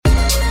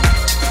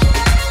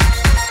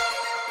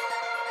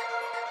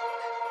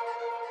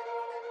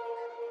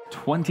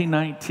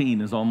2019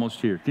 is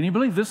almost here. Can you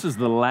believe this is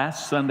the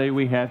last Sunday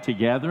we have to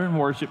gather and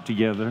worship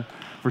together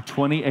for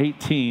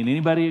 2018?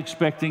 Anybody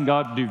expecting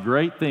God to do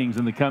great things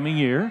in the coming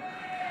year?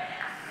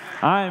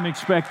 I am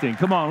expecting.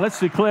 Come on, let's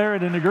declare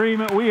it in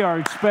agreement. We are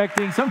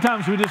expecting.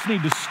 Sometimes we just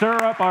need to stir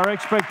up our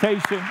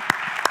expectation.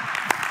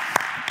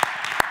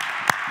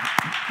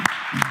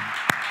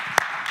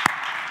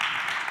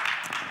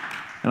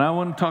 And I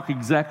want to talk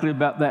exactly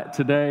about that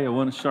today. I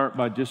want to start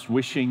by just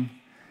wishing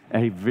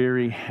a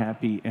very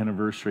happy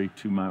anniversary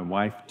to my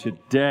wife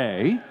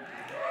today.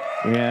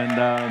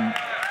 And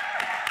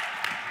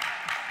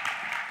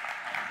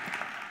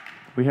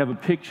we have a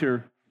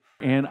picture.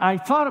 And I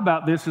thought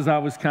about this as I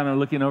was kind of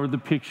looking over the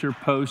picture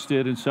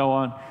posted and so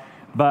on.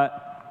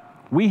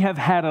 But we have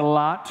had a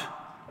lot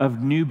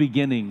of new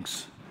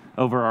beginnings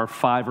over our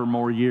 5 or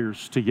more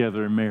years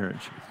together in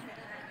marriage.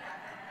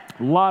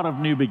 A lot of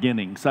new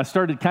beginnings. I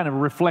started kind of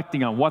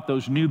reflecting on what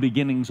those new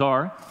beginnings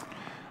are.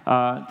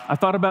 I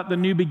thought about the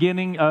new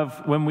beginning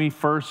of when we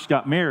first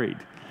got married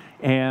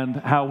and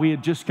how we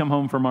had just come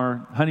home from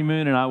our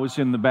honeymoon and I was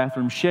in the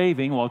bathroom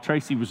shaving while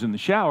Tracy was in the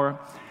shower.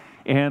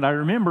 And I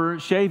remember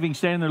shaving,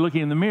 standing there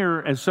looking in the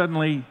mirror as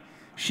suddenly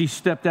she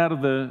stepped out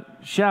of the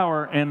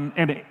shower and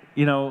it,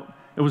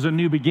 it was a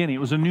new beginning. It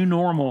was a new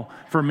normal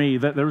for me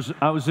that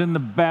I was in the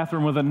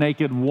bathroom with a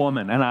naked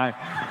woman. And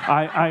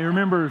I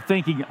remember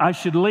thinking, I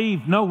should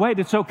leave. No, wait,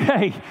 it's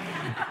okay.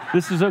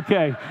 This is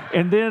okay.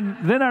 And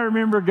then I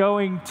remember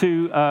going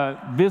to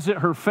visit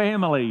her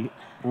family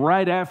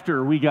right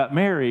after we got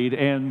married.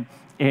 And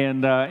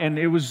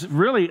it was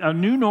really a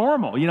new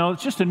normal.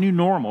 It's just a new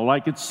normal.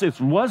 Like it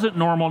wasn't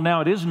normal, now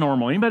it is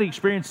normal. Anybody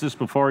experienced this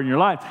before in your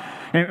life?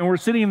 And we're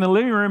sitting in the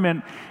living room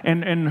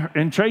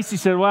and Tracy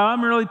said, well,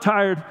 I'm really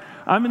tired.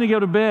 I'm going to go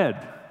to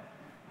bed.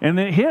 And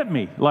then it hit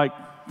me, like,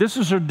 this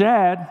is her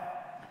dad,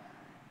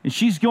 and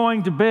she's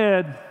going to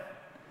bed.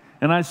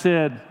 And I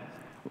said,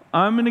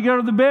 I'm going to go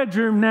to the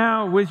bedroom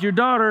now with your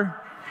daughter.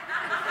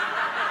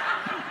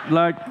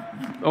 Like,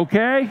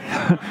 okay.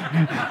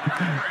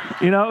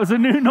 It was a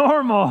new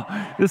normal.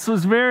 This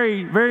was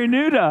very, very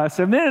new to us.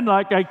 And then,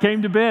 I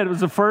came to bed. It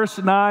was the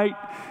first night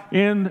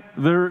in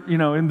their,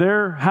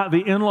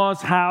 the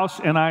in-laws'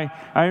 house, and I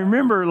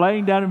remember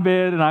laying down in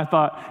bed, and I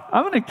thought,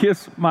 I'm going to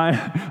kiss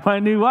my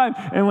new wife.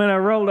 And when I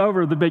rolled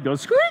over, the bed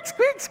goes squeak,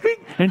 squeak, squeak,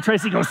 and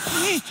Tracy goes,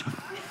 shh.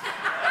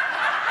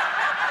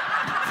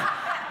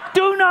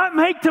 Do not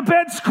make the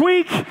bed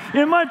squeak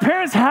in my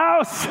parents'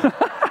 house.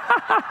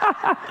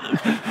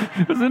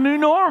 It was a new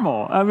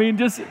normal. I mean,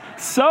 just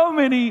so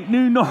many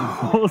new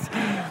normals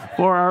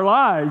for our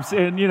lives.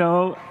 And,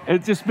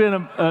 it's just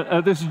been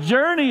this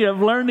journey of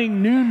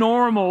learning new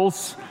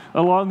normals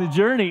along the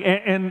journey.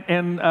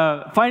 And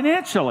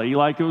financially,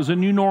 it was a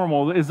new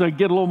normal. As I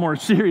get a little more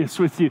serious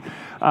with you,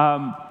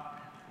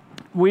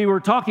 we were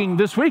talking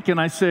this week, and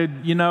I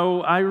said,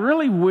 I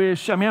really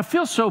wish, I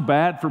feel so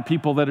bad for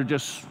people that are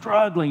just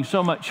struggling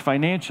so much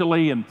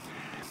financially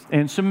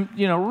and some,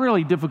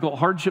 really difficult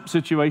hardship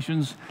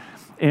situations.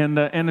 And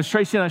as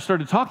Tracy and I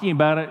started talking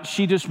about it,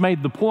 she just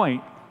made the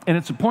point, and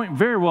it's a point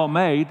very well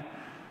made.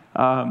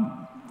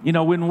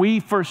 When we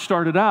first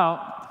started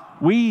out,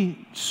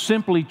 we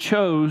simply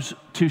chose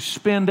to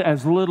spend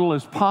as little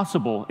as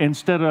possible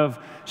instead of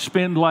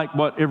spend like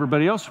what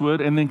everybody else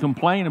would and then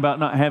complain about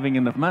not having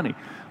enough money.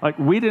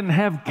 We didn't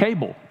have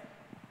cable.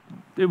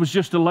 It was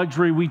just a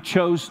luxury we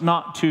chose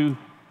not to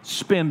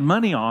spend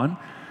money on.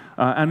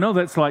 I know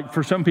that's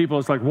for some people,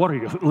 it's what are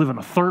you, live in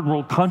a third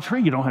world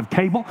country? You don't have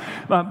cable?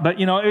 But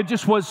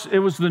it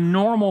was the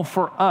normal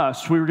for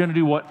us. We were going to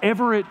do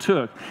whatever it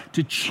took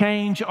to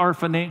change our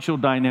financial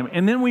dynamic.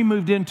 And then we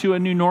moved into a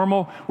new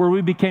normal where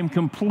we became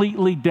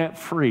completely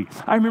debt-free.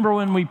 I remember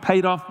when we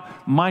paid off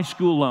my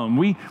school loan.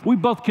 We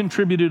both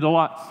contributed a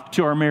lot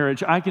to our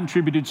marriage. I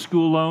contributed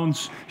school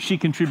loans. She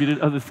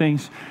contributed other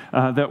things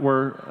that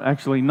were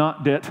actually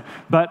not debt.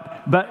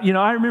 But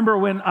I remember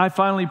when I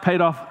finally paid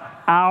off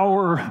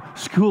our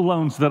school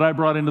loans that I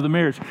brought into the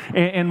marriage.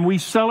 And we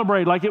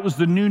celebrated like it was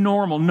the new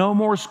normal, no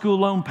more school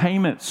loan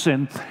payments.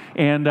 And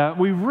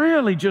we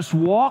really just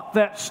walked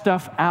that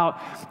stuff out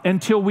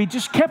until we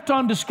just kept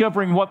on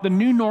discovering what the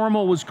new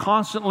normal was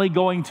constantly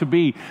going to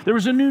be. There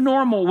was a new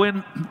normal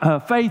when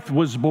Faith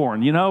was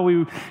born.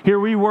 Here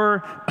we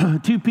were,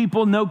 2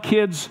 people, no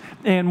kids,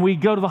 and we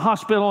go to the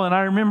hospital, and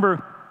I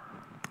remember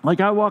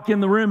I walk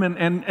in the room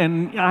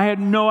and I had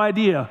no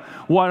idea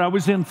what I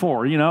was in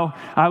for,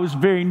 I was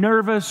very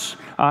nervous.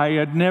 I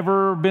had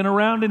never been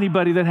around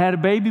anybody that had a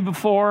baby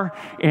before.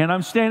 And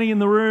I'm standing in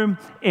the room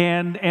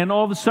and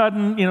all of a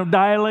sudden,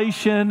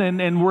 dilation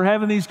and we're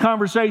having these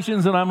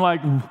conversations and I'm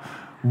like,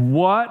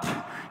 what?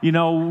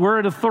 We're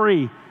at a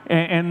 3.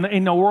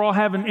 And we're all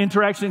having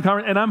interaction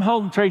and I'm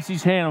holding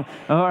Tracy's hand.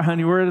 Oh,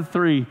 honey, we're at a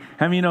 3.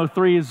 How many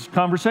 3 is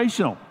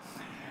conversational?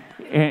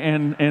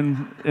 And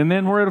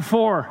then we're at a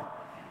 4.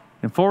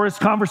 And 4 is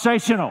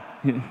conversational.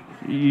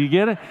 You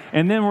get it?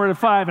 And then we're at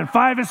 5, and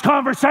 5 is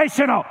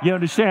conversational. You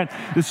understand?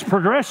 This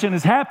progression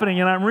is happening,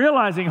 and I'm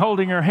realizing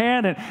holding her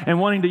hand and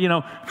wanting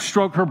to,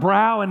 stroke her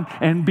brow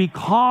and be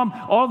calm.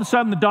 All of a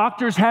sudden, the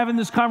doctor's having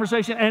this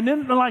conversation, and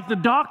then, like, the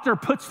doctor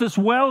puts this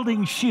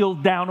welding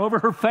shield down over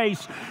her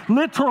face,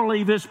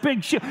 literally this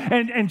big shield,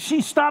 and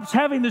she stops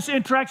having this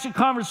interaction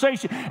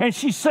conversation, and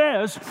she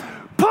says,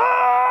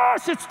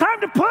 push! It's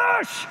time to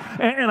push!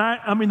 And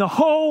I mean, the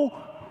whole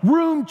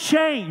room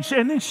changed.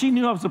 And then she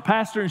knew I was a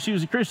pastor and she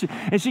was a Christian.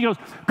 And she goes,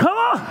 come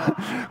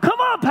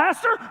on,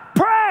 pastor,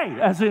 pray.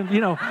 As in,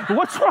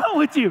 what's wrong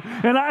with you?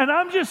 And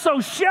I'm just so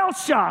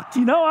shell-shocked.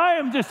 I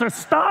am just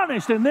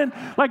astonished. And then,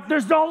 like,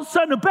 there's all of a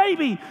sudden a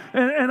baby.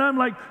 And I'm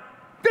like,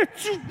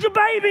 it's your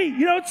baby,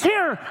 it's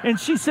here. And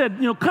she said,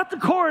 cut the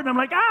cord. And I'm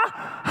like,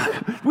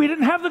 we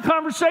didn't have the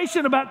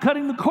conversation about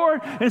cutting the cord.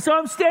 And so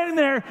I'm standing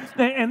there,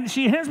 and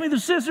she hands me the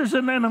scissors,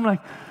 and then I'm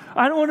like,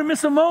 I don't want to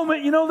miss a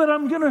moment, that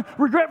I'm going to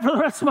regret for the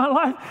rest of my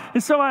life.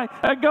 And so I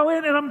go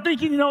in, and I'm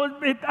thinking,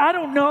 I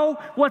don't know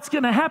what's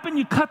going to happen.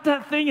 You cut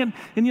that thing, and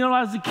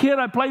as a kid,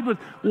 I played with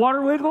water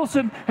wiggles,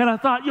 and I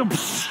thought,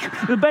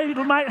 the baby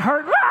might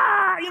hurt.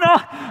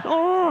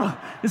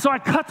 And so I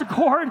cut the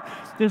cord.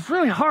 It's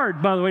really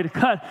hard, by the way, to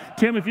cut.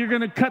 Tim, if you're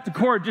going to cut the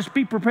cord, just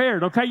be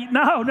prepared, okay?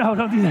 No,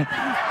 don't do that.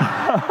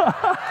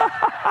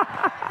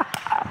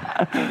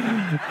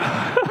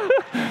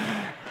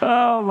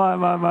 Oh,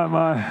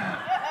 my.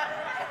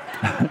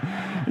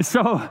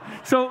 So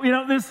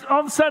this, all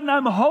of a sudden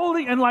I'm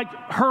holding, and like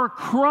her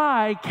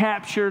cry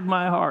captured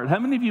my heart. How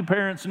many of you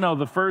parents know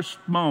the first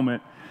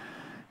moment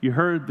you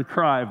heard the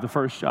cry of the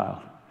first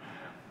child?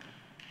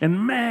 And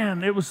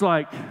man, it was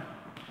like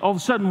all of a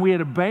sudden we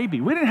had a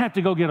baby. We didn't have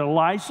to go get a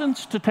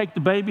license to take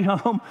the baby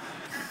home.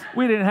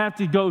 We didn't have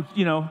to go,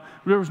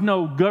 there was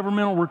no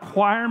governmental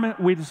requirement.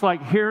 We just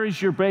like, here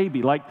is your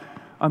baby. Like,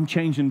 I'm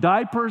changing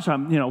diapers. I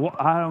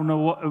don't know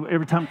what,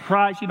 every time it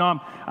cries,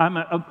 I'm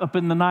up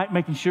in the night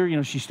making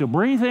sure, she's still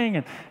breathing.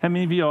 And how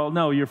many of you all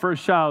know your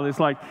first child is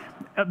like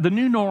the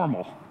new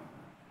normal.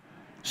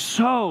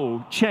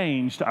 So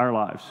changed our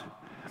lives.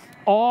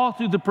 All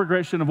through the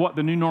progression of what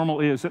the new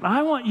normal is. And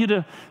I want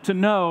you to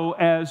know,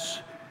 as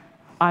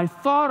I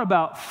thought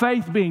about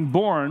Faith being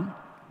born,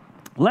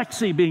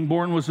 Lexi being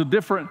born was a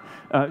different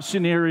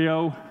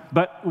scenario.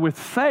 But with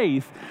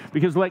Faith,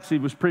 because Lexi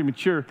was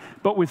premature,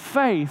 but with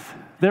Faith,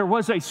 there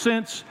was a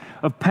sense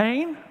of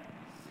pain,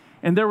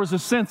 and there was a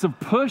sense of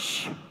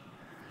push.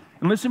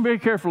 And listen very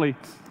carefully,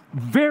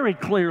 very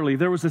clearly,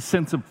 there was a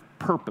sense of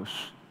purpose.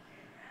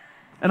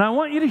 And I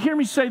want you to hear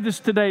me say this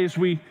today as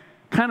we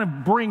kind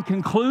of bring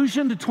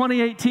conclusion to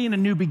 2018, a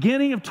new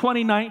beginning of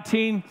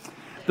 2019.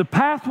 The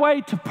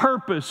pathway to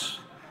purpose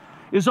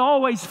is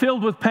always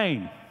filled with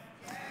pain.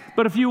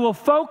 But if you will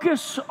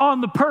focus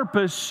on the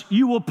purpose,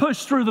 you will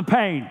push through the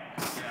pain.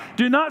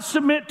 Do not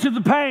submit to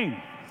the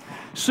pain.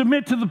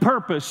 Submit to the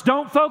purpose.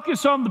 Don't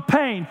focus on the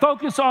pain.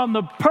 Focus on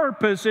the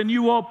purpose, and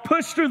you will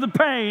push through the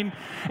pain,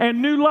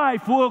 and new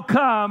life will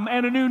come,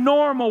 and a new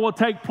normal will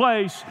take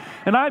place.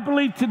 And I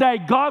believe today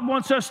God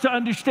wants us to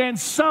understand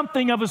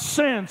something of a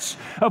sense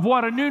of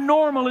what a new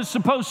normal is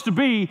supposed to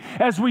be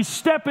as we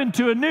step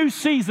into a new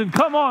season.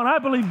 Come on, I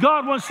believe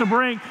God wants to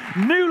bring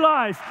new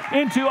life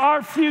into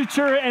our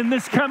future and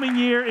this coming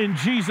year in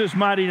Jesus'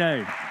 mighty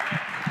name.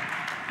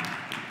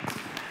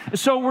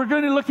 So we're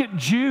going to look at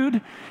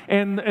Jude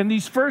and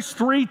these first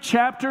 3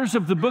 chapters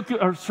of the book,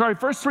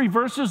 first 3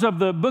 verses of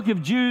the book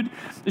of Jude.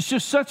 It's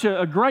just such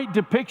a great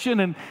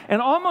depiction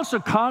and almost a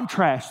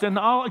contrast. And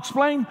I'll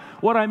explain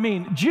what I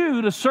mean.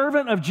 Jude, a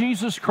servant of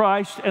Jesus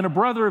Christ and a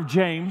brother of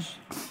James,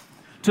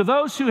 to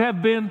those who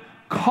have been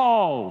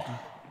called.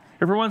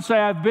 Everyone say,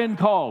 I've been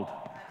called.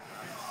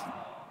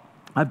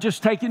 I've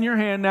just taken your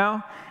hand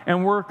now,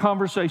 and we're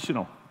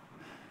conversational.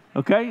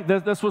 Okay?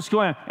 That's what's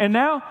going on. And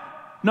now,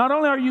 not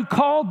only are you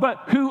called,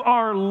 but who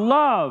are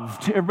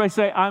loved. Everybody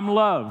say, I'm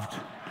loved.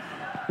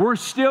 We're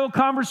still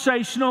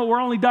conversational.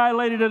 We're only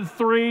dilated at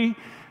 3,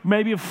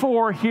 maybe a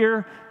 4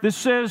 here. This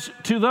says,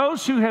 to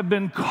those who have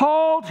been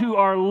called, who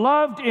are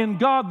loved in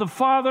God the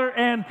Father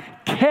and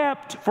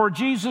kept for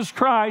Jesus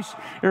Christ.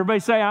 Everybody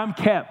say, I'm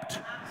kept.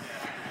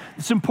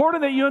 It's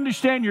important that you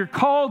understand you're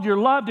called, you're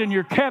loved, and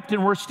you're kept,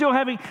 and we're still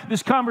having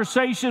this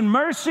conversation.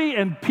 Mercy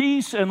and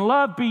peace and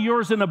love be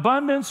yours in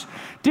abundance.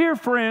 Dear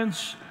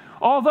friends,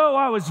 although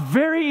I was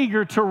very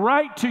eager to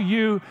write to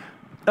you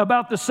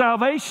about the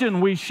salvation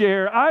we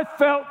share, I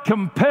felt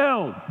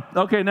compelled.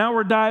 Okay, now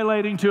we're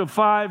dilating to a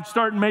 5,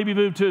 starting maybe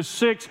move to a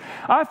 6.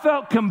 I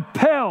felt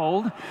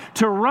compelled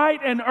to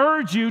write and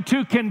urge you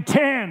to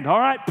contend. All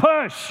right,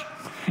 push.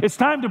 It's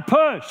time to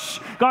push.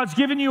 God's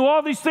given you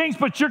all these things,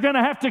 but you're going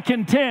to have to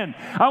contend.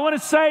 I want to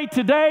say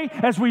today,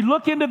 as we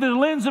look into the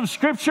lens of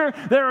Scripture,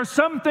 there are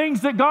some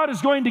things that God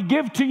is going to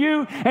give to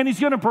you, and He's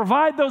going to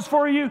provide those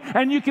for you,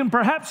 and you can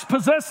perhaps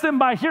possess them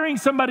by hearing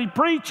somebody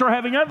preach or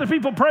having other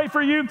people pray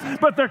for you,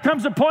 but there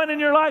comes a point in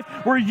your life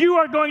where you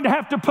are going to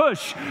have to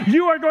push.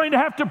 You are going to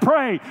have to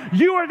pray.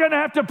 You are going to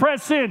have to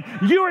press in.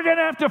 You are going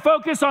to have to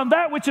focus on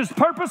that which is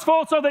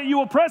purposeful so that you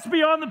will press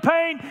beyond the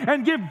pain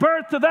and give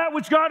birth to that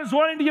which God is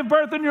wanting to give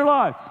birth growth in your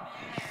life.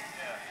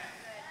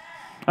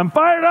 I'm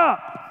fired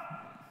up.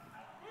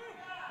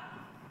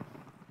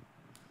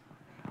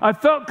 I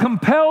felt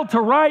compelled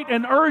to write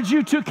and urge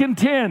you to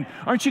contend.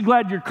 Aren't you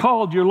glad you're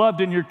called, you're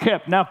loved, and you're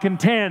kept? Now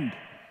contend.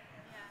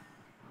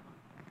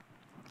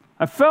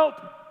 I felt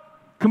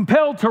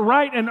compelled to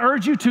write and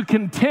urge you to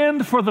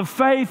contend for the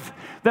faith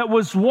that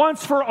was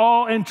once for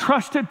all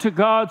entrusted to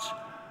God's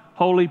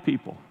holy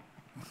people.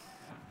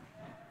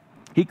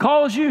 He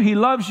calls you, He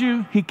loves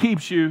you, He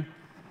keeps you.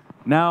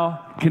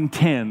 Now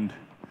contend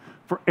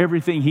for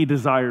everything He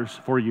desires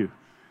for you.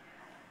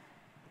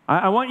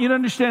 I want you to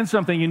understand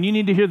something, and you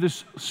need to hear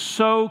this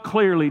so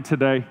clearly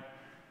today.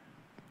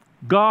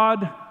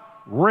 God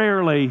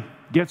rarely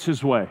gets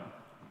His way.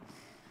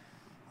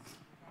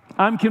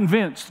 I'm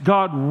convinced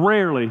God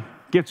rarely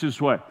gets His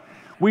way.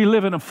 We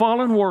live in a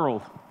fallen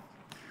world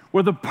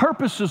where the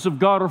purposes of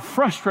God are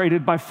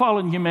frustrated by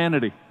fallen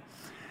humanity.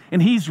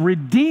 And He's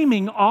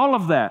redeeming all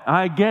of that.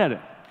 I get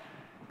it.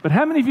 But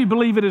how many of you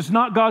believe it is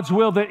not God's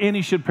will that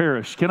any should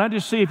perish? Can I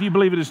just see if you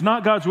believe it is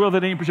not God's will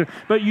that any should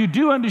perish? But you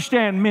do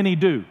understand many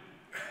do.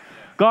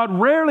 God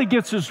rarely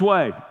gets His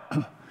way.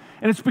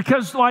 And it's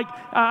because, like,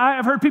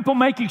 I've heard people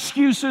make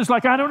excuses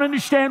like, I don't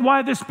understand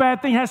why this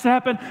bad thing has to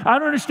happen. I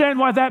don't understand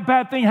why that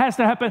bad thing has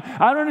to happen.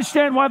 I don't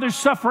understand why there's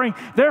suffering.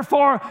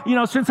 Therefore,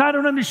 since I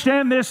don't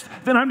understand this,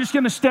 then I'm just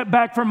going to step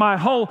back from my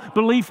whole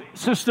belief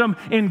system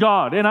in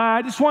God. And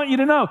I just want you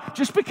to know,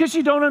 just because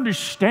you don't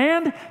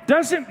understand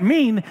doesn't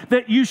mean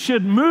that you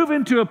should move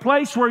into a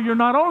place where you're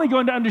not only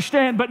going to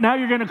understand, but now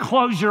you're going to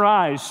close your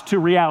eyes to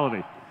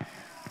reality.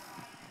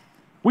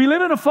 We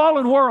live in a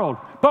fallen world,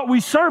 but we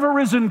serve a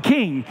risen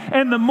King.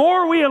 And the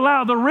more we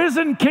allow the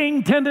risen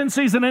King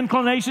tendencies and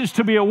inclinations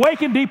to be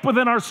awakened deep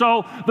within our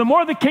soul, the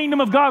more the kingdom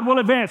of God will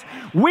advance.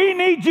 We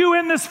need you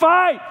in this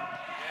fight.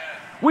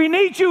 We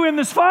need you in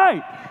this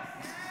fight.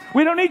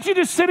 We don't need you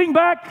just sitting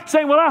back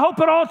saying, well, I hope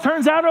it all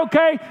turns out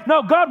okay.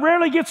 No, God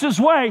rarely gets His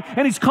way,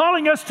 and He's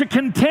calling us to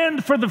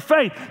contend for the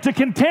faith, to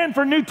contend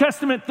for New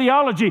Testament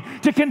theology,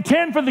 to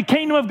contend for the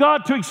kingdom of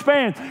God to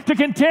expand, to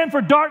contend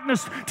for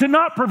darkness to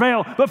not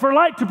prevail, but for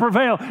light to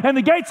prevail, and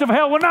the gates of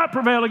hell will not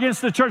prevail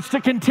against the church,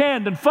 to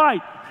contend and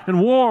fight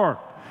and war.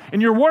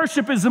 And your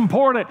worship is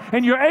important,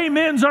 and your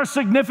amens are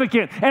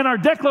significant, and our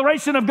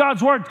declaration of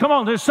God's word. Come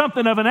on, there's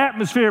something of an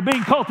atmosphere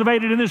being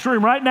cultivated in this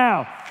room right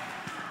now.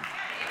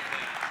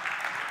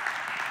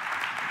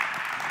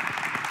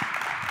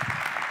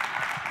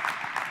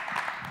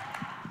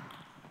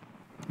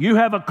 You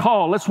have a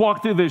call. Let's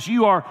walk through this.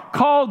 You are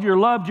called, you're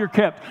loved, you're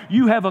kept.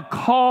 You have a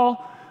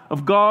call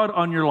of God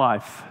on your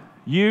life.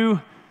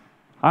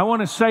 I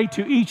want to say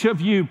to each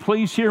of you,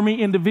 please hear me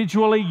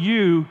individually,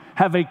 you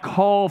have a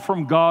call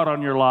from God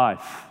on your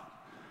life.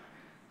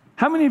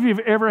 How many of you have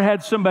ever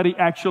had somebody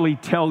actually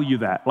tell you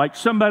that? Like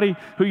somebody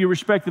who you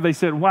respected, they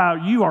said, wow,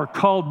 you are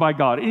called by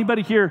God.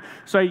 Anybody here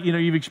say,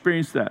 you've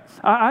experienced that?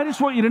 I just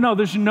want you to know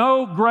there's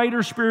no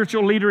greater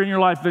spiritual leader in your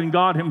life than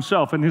God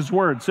Himself, and His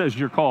word says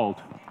you're called.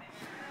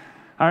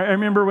 I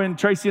remember when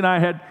Tracy and I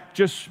had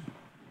just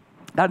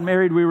got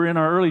married, we were in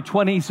our early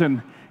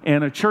 20s,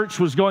 and a church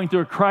was going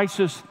through a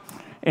crisis,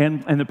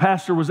 and the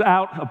pastor was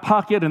out of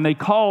pocket, and they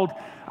called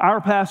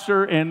our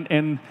pastor,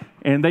 and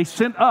they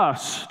sent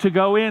us to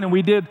go in, and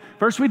we did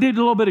a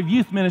little bit of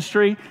youth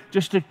ministry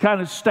just to kind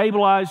of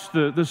stabilize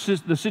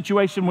the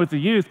situation with the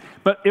youth.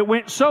 But it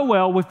went so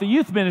well with the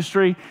youth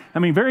ministry,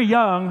 very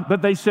young,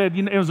 but they said,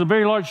 it was a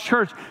very large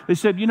church. They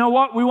said, you know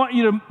what, we want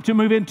you to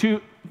move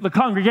into the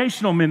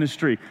congregational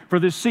ministry for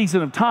this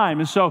season of time.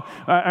 And so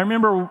I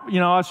remember,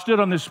 I stood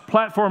on this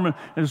platform in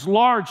this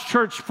large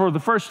church for the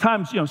first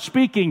time,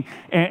 speaking,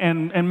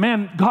 and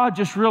man, God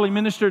just really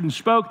ministered and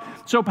spoke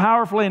so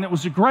powerfully, and it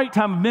was a great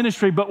time of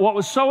ministry. But what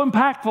was so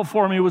impactful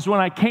for me was when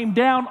I came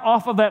down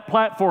off of that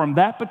platform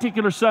that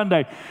particular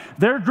Sunday,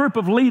 their group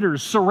of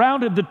leaders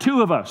surrounded the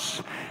two of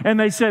us, and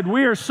they said,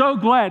 we are so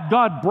glad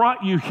God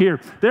brought you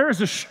here. There is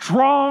a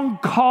strong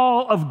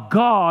call of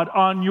God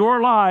on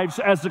your lives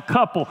as a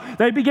couple.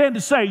 They began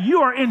to say,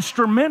 you are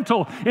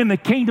instrumental in the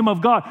kingdom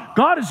of God.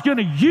 God is going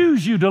to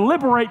use you to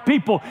liberate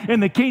people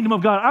in the kingdom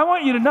of God. I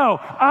want you to know,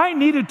 I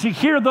needed to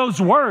hear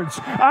those words.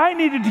 I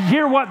needed to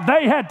hear what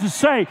they had to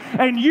say,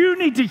 and you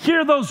need to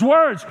hear those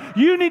words.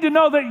 You need to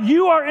know that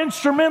you are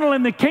instrumental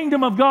in the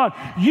kingdom of God.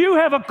 You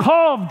have a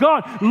call of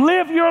God.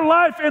 Live your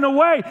life in a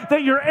way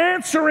that you're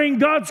answering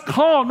God's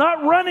call,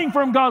 not running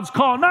from God's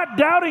call, not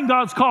doubting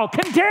God's call.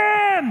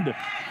 Contend.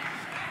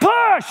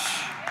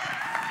 Push.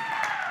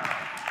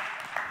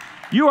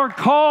 You are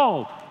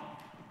called.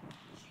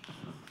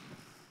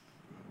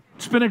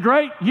 It's been a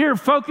great year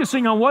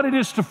focusing on what it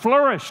is to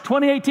flourish.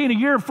 2018, a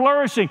year of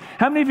flourishing.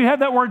 How many of you had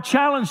that word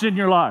challenged in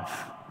your life?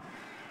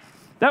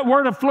 That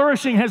word of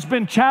flourishing has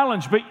been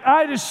challenged, but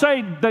I just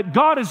say that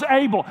God is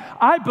able.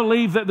 I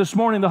believe that this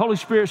morning the Holy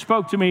Spirit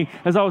spoke to me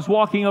as I was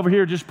walking over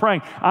here just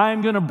praying. I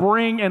am going to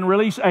bring and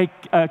release a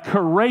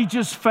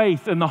courageous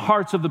faith in the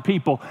hearts of the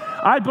people.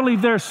 I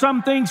believe there are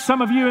some things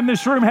some of you in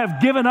this room have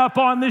given up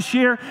on this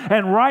year,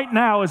 and right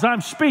now as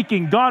I'm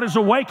speaking, God is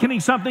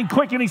awakening something,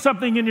 quickening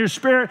something in your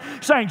spirit,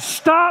 saying,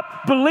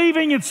 stop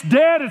believing it's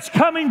dead, it's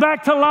coming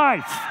back to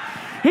life.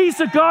 He's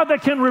the God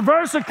that can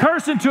reverse a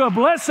curse into a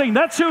blessing.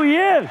 That's who He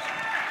is.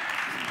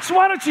 So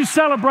why don't you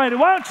celebrate it?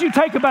 Why don't you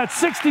take about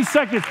 60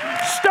 seconds,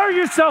 stir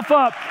yourself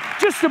up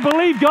just to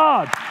believe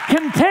God.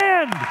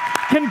 Contend,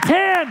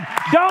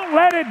 don't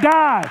let it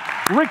die.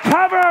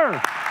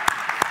 Recover.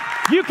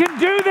 You can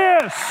do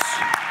this.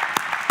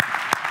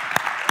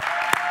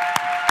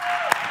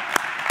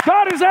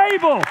 God is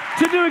able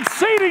to do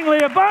exceedingly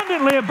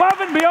abundantly above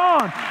and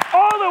beyond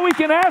all that we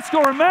can ask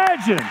or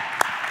imagine.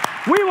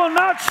 We will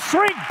not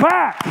shrink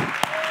back.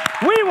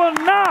 We will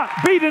not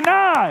be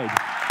denied.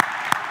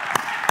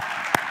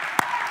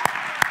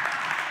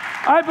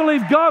 I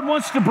believe God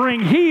wants to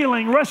bring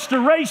healing,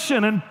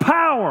 restoration, and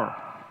power.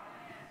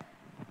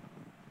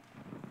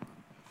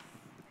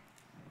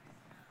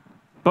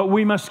 But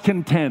we must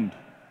contend.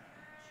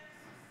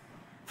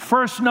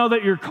 First, know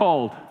that you're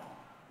called.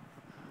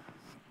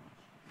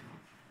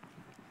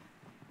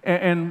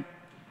 And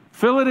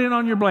fill it in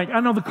on your blank.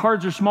 I know the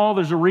cards are small.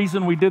 There's a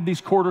reason we did these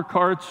quarter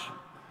cards.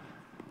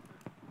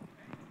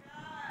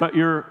 But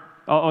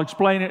I'll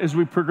explain it as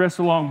we progress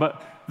along.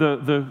 But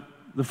the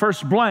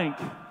first blank,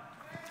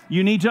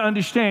 you need to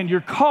understand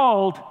you're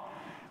called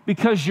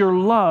because you're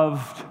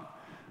loved,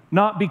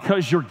 not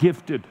because you're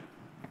gifted.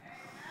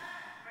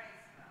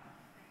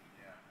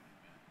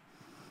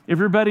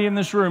 Everybody in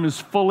this room is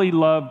fully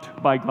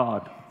loved by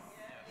God.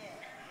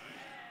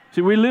 See,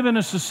 we live in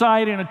a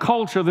society and a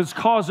culture that's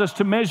caused us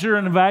to measure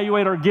and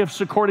evaluate our gifts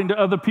according to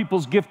other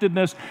people's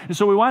giftedness. And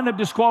so we wind up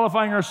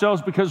disqualifying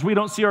ourselves because we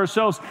don't see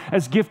ourselves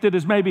as gifted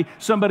as maybe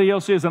somebody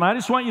else is. And I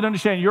just want you to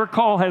understand your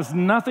call has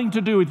nothing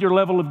to do with your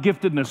level of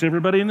giftedness.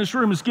 Everybody in this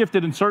room is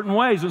gifted in certain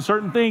ways and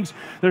certain things.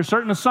 There are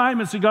certain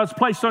assignments that God's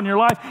placed on your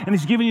life, and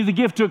He's given you the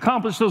gift to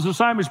accomplish those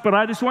assignments. But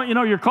I just want you to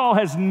know your call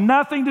has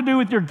nothing to do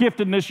with your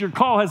giftedness. Your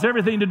call has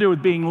everything to do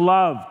with being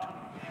loved.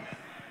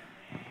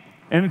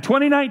 And in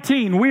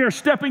 2019, we are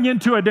stepping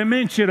into a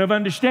dimension of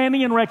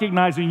understanding and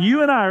recognizing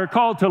you and I are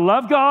called to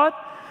love God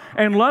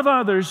and love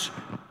others.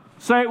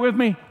 Say it with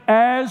me,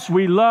 as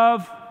we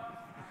love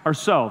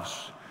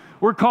ourselves.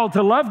 We're called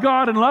to love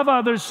God and love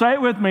others. Say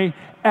it with me,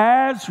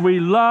 as we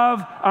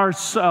love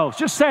ourselves.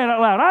 Just say it out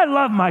loud. I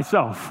love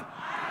myself.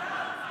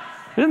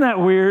 Isn't that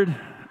weird?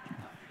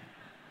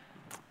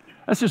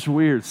 That's just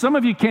weird. Some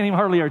of you can't even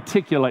hardly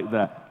articulate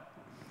that.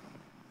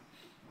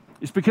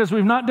 It's because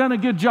we've not done a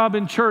good job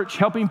in church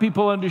helping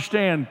people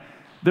understand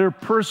their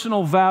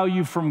personal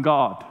value from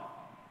God.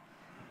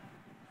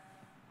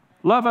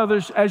 Love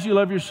others as you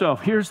love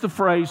yourself. Here's the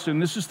phrase,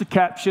 and this is the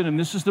caption, and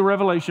this is the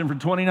revelation for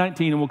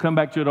 2019, and we'll come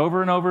back to it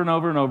over and over and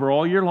over and over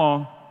all year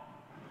long.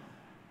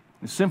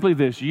 It's simply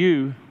this: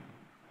 you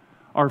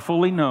are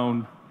fully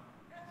known,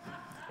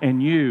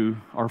 and you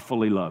are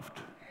fully loved.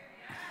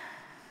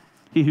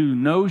 He who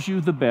knows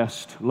you the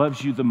best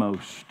loves you the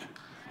most.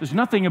 There's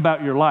nothing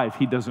about your life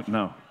He doesn't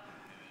know.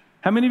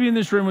 How many of you in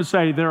this room would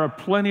say, there are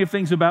plenty of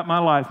things about my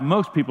life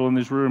most people in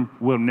this room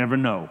will never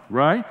know,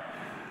 right?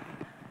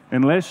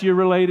 Unless you're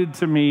related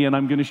to me, and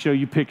I'm going to show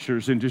you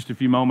pictures in just a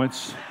few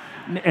moments,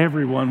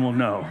 everyone will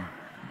know.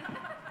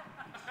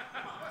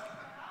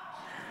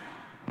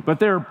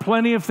 But there are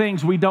plenty of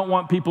things we don't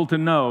want people to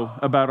know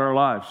about our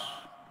lives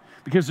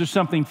because there's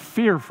something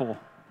fearful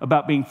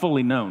about being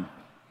fully known.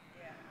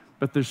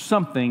 But there's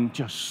something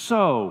just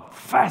so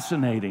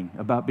fascinating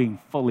about being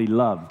fully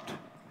loved.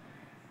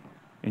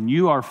 And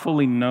you are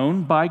fully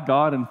known by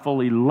God and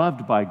fully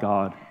loved by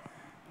God.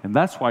 And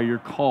that's why you're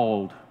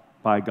called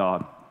by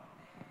God.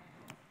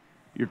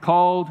 You're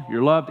called,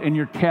 you're loved, and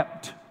you're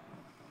kept.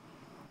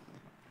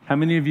 How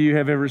many of you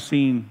have ever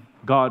seen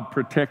God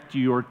protect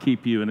you or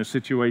keep you in a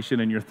situation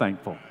and you're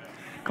thankful?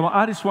 Come on,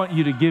 I just want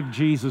you to give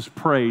Jesus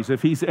praise.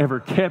 If He's ever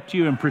kept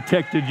you and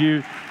protected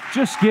you,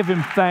 just give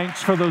Him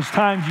thanks for those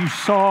times you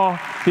saw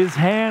His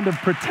hand of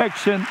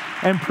protection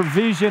and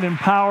provision in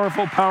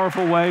powerful,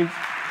 powerful ways.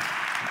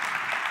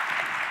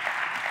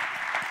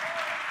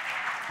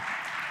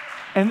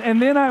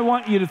 And then I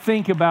want you to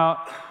think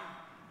about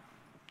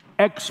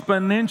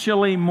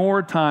exponentially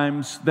more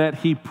times that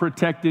He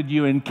protected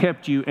you and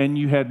kept you and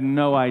you had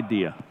no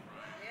idea.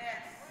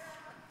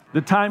 The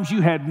times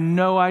you had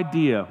no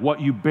idea what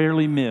you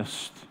barely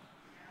missed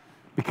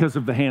because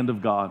of the hand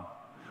of God.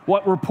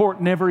 What report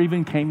never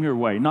even came your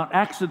way.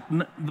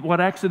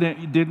 What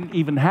accident didn't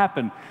even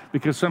happen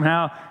because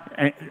somehow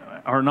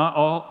are not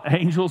all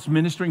angels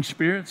ministering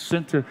spirits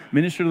sent to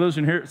minister to those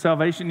who inherit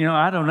salvation? You know,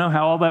 I don't know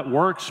how all that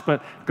works,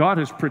 but God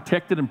has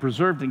protected and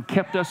preserved and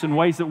kept us in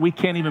ways that we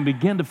can't even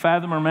begin to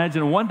fathom or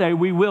imagine. And one day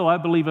we will, I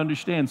believe,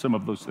 understand some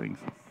of those things.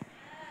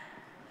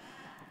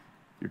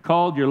 You're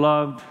called, you're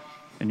loved,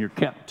 and you're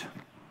kept.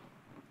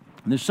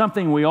 There's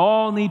something we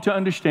all need to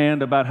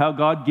understand about how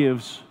God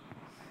gives,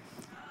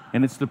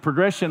 and it's the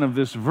progression of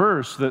this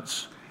verse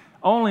that's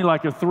only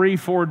like a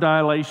 3-4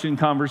 dilation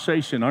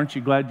conversation. Aren't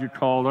you glad you're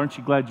called? Aren't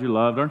you glad you're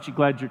loved? Aren't you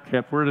glad you're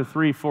kept? We're at a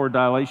 3-4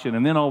 dilation,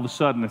 and then all of a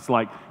sudden it's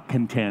like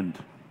contend.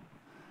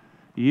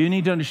 You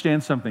need to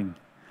understand something.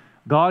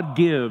 God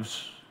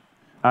gives.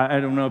 I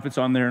don't know if it's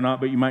on there or not,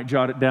 but you might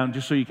jot it down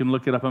just so you can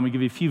look it up. I'm going to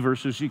give you a few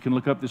verses you can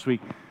look up this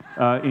week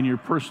in your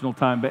personal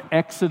time. But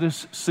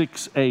Exodus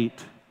 6:8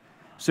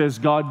 says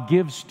God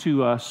gives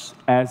to us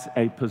as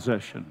a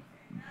possession.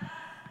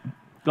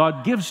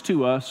 God gives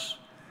to us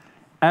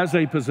as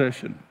a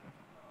possession.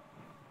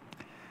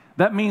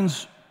 That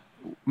means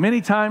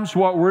many times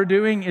what we're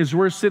doing is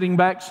we're sitting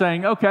back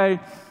saying, okay,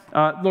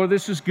 Lord,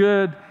 this is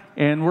good,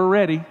 and we're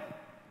ready.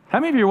 How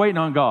many of you are waiting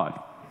on God?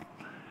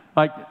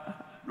 Like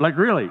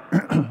really?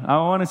 I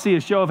want to see a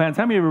show of hands.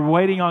 How many of you are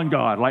waiting on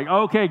God? Like,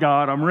 okay,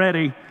 God, I'm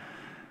ready.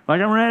 Like,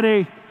 I'm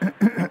ready.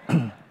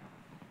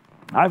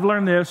 I've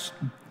learned this.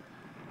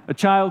 A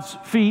child's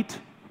feet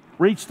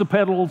reach the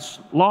pedals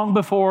long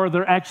before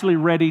they're actually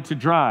ready to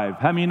drive.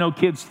 How many know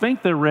kids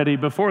think they're ready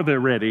before they're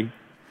ready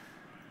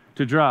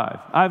to drive?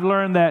 I've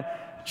learned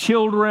that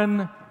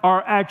children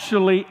are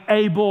actually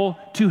able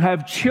to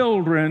have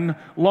children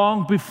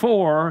long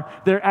before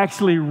they're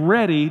actually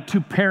ready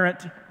to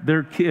parent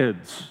their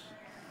kids.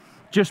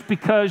 Just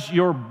because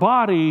your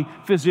body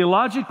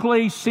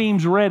physiologically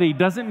seems ready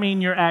doesn't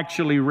mean you're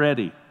actually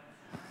ready.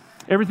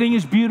 Everything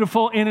is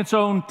beautiful in its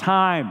own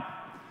time.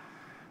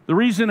 The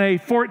reason a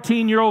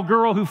 14-year-old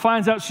girl who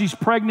finds out she's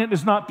pregnant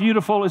is not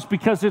beautiful is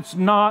because it's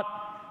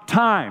not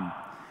time.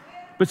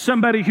 But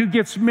somebody who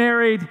gets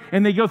married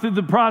and they go through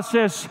the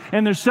process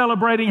and they're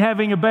celebrating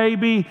having a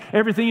baby,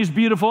 everything is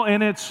beautiful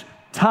in its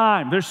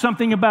time. There's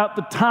something about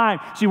the time.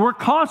 See, we're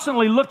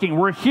constantly looking.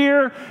 We're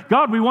here.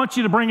 God, we want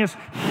you to bring us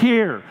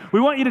here. We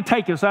want you to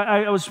take us.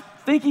 I was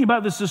thinking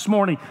about this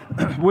morning.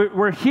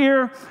 We're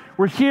here.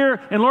 We're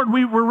here. And Lord,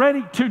 we're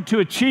ready to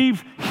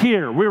achieve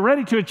here. We're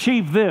ready to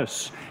achieve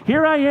this.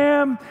 Here I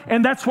am,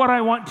 and that's what I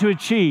want to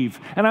achieve.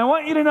 And I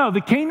want you to know the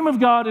kingdom of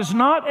God is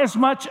not as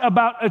much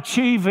about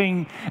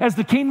achieving as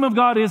the kingdom of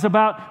God is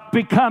about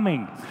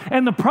becoming.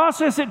 And the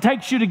process it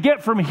takes you to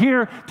get from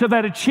here to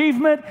that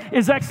achievement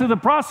is actually the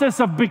process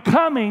of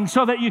becoming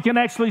so that you can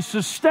actually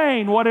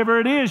sustain whatever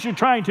it is you're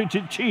trying to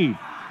achieve.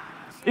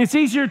 It's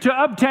easier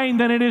to obtain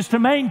than it is to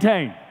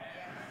maintain.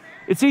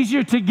 It's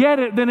easier to get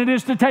it than it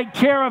is to take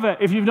care of it.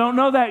 If you don't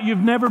know that, you've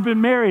never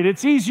been married.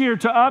 It's easier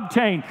to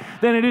obtain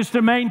than it is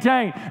to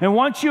maintain. And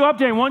once you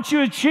obtain, once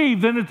you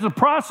achieve, then it's the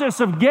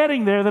process of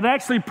getting there that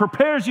actually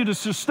prepares you to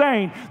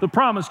sustain the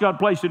promise God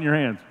placed in your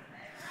hands.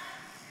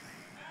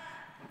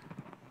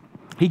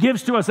 He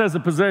gives to us as a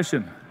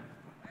possession.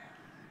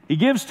 He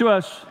gives to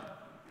us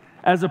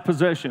as a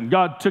possession.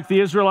 God took the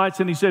Israelites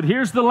and He said,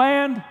 here's the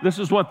land. This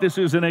is what this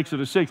is in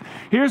Exodus 6.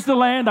 Here's the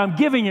land. I'm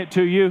giving it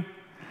to you.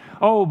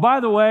 Oh, by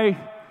the way,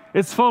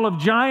 it's full of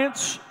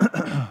giants,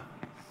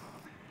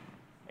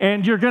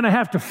 and you're going to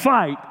have to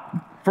fight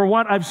for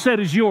what I've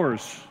said is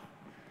yours.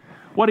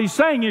 What He's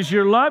saying is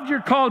you're loved, you're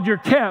called, you're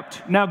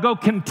kept. Now go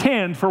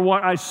contend for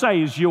what I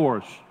say is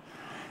yours.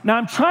 Now,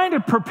 I'm trying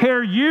to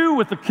prepare you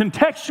with the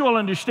contextual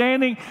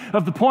understanding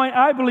of the point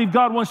I believe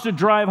God wants to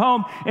drive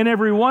home in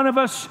every one of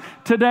us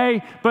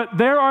today. But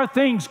there are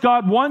things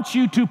God wants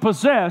you to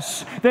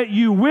possess that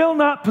you will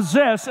not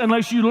possess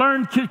unless you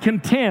learn to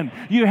contend.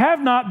 You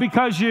have not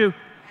because you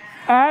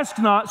ask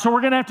not, so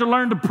we're going to have to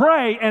learn to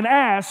pray and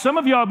ask. Some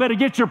of y'all better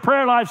get your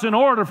prayer lives in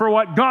order for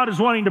what God is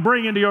wanting to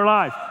bring into your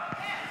life.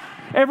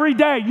 Every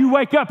day you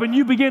wake up and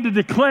you begin to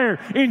declare,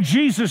 in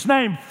Jesus'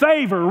 name,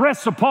 favor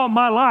rests upon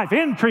my life.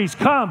 Increase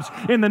comes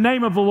in the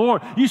name of the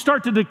Lord. You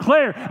start to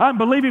declare, I'm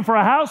believing for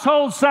a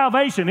household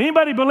salvation.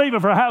 Anybody believing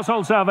for a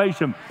household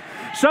salvation?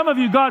 Some of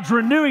you, God's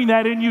renewing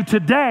that in you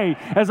today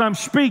as I'm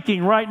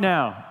speaking right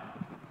now.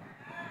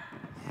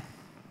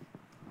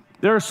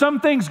 There are some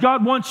things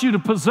God wants you to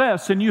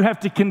possess, and you have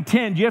to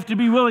contend. You have to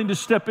be willing to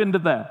step into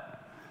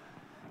that.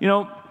 You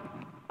know,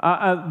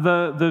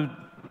 the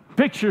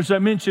pictures I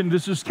mentioned,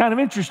 this is kind of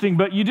interesting,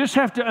 but you just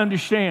have to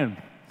understand.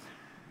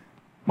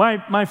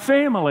 My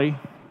family,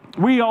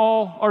 we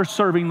all are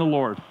serving the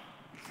Lord.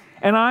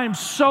 And I am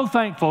so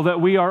thankful that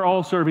we are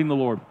all serving the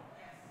Lord.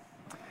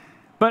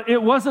 But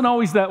it wasn't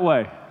always that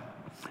way.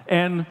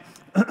 And,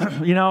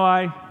 you know,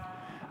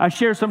 I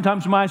share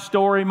sometimes my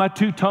story, my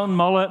two-tone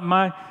mullet,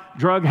 my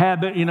drug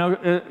habit, you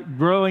know,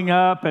 growing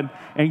up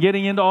and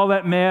getting into all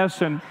that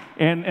mess. And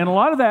a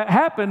lot of that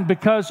happened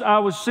because I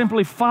was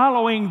simply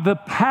following the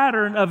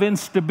pattern of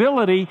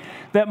instability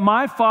that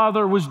my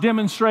father was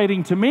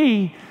demonstrating to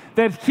me,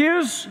 that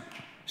his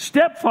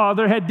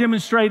stepfather had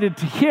demonstrated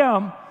to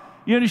him.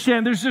 You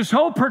understand, there's this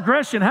whole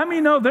progression. How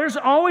many know there's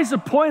always a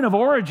point of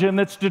origin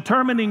that's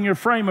determining your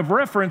frame of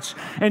reference,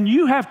 and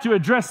you have to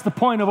address the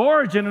point of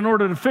origin in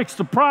order to fix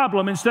the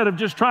problem instead of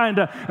just trying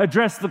to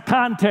address the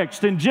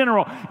context in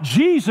general.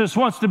 Jesus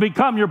wants to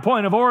become your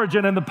point of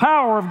origin, and the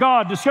power of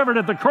God discovered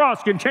at the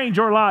cross can change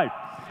your life.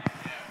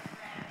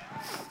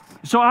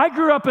 So I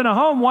grew up in a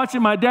home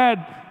watching my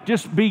dad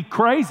just be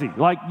crazy.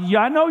 Like, yeah,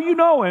 I know you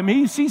know him.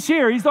 He's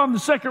here. He's on the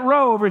second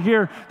row over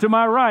here to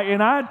my right.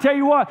 And I tell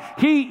you what,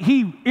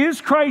 he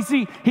is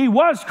crazy. He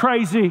was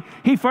crazy.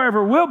 He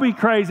forever will be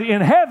crazy.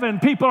 In heaven,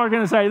 people are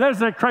going to say, there's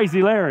that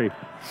crazy Larry.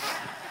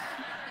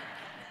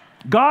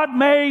 God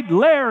made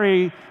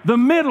Larry the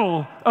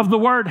middle of the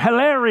word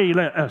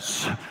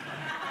hilarious.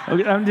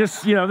 I'm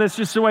just, that's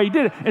just the way he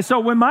did it. And so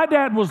when my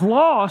dad was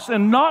lost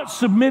and not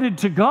submitted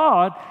to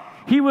God,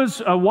 he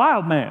was a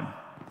wild man.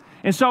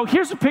 And so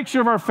here's a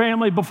picture of our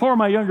family before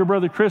my younger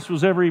brother Chris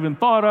was ever even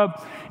thought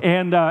of.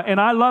 And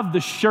I love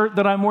the shirt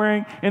that I'm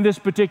wearing in this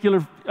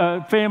particular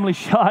family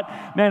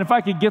shot. Man, if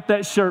I could get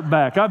that shirt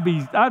back, I'd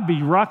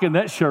be rocking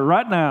that shirt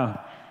right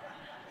now.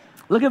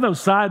 Look at those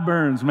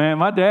sideburns, man.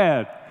 My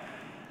dad,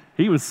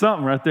 he was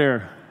something right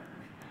there.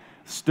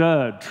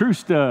 Stud, true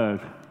stud.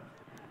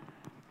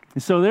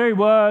 And so there he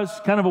was,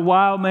 kind of a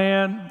wild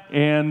man.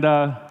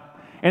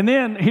 And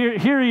then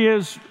here he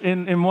is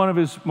in one of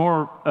his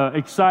more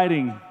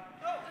exciting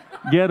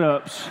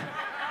get-ups.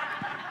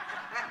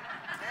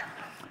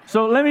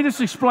 So let me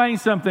just explain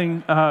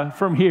something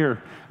from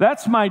here.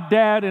 That's my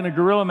dad in a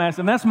gorilla mask,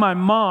 and that's my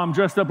mom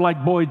dressed up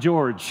like Boy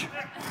George.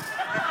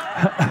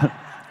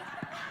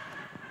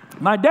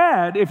 My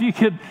dad, if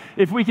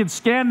we could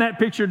scan that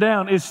picture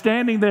down, is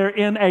standing there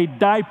in a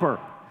diaper.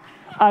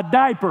 A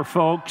diaper,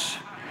 folks.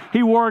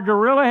 He wore a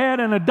gorilla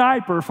head and a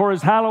diaper for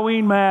his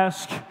Halloween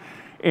mask,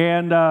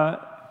 and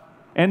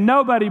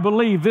nobody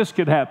believed this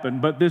could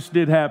happen, but this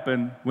did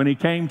happen when he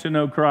came to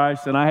know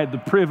Christ, and I had the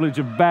privilege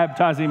of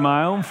baptizing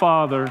my own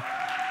father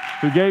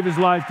who gave his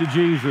life to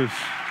Jesus.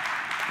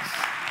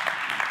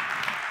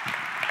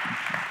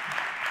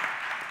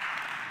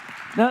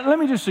 Now, let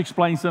me just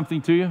explain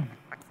something to you.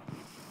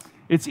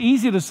 It's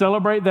easy to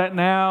celebrate that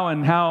now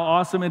and how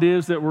awesome it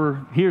is that we're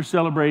here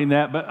celebrating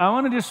that, but I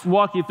want to just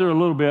walk you through a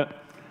little bit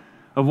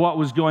of what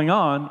was going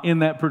on in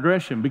that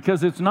progression,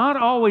 because it's not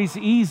always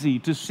easy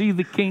to see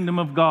the kingdom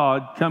of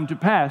God come to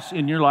pass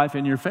in your life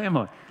and your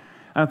family.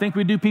 I think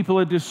we do people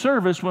a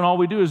disservice when all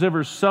we do is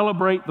ever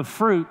celebrate the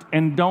fruit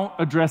and don't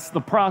address the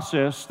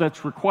process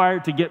that's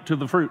required to get to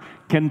the fruit.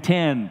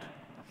 Contend.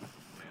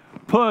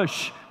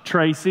 Push,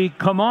 Tracy.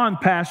 Come on,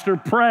 Pastor,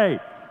 pray.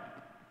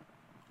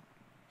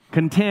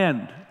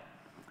 Contend.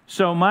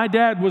 So my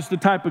dad was the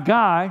type of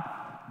guy.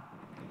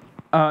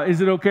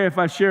 Is it okay if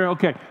I share?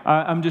 Okay,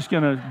 I'm just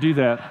going to do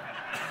that.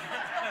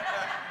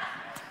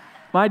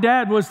 My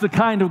dad was the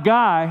kind of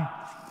guy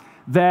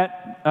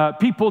that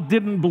people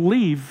didn't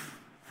believe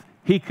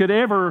he could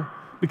ever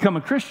become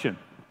a Christian.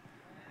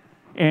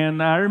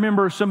 And I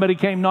remember somebody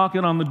came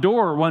knocking on the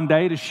door one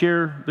day to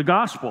share the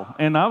gospel.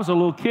 And I was a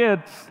little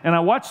kid, and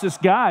I watched this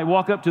guy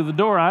walk up to the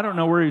door. I don't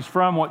know where he's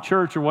from, what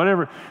church or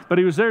whatever, but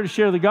he was there to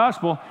share the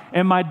gospel.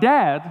 And my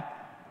dad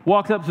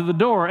walked up to the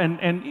door,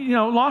 and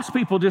lost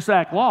people just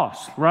act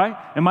lost, right?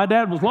 And my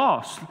dad was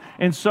lost.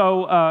 And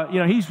so,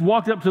 he's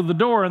walked up to the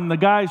door, and the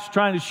guy's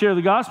trying to share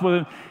the gospel with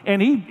him,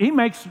 and he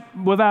makes,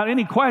 without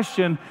any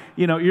question,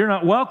 you're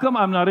not welcome,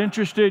 I'm not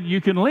interested,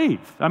 you can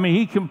leave. I mean,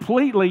 he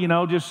completely,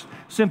 just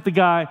sent the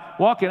guy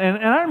walking.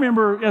 And I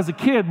remember as a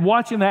kid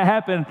watching that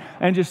happen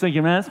and just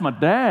thinking, man, that's my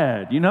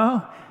dad,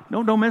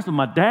 Don't mess with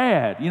my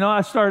dad.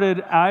 I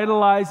started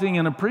idolizing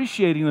and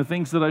appreciating the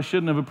things that I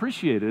shouldn't have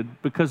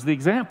appreciated because the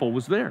example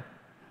was there.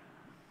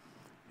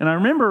 And I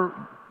remember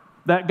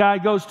that guy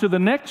goes to the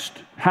next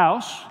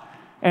house,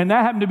 and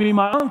that happened to be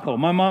my uncle,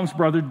 my mom's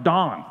brother,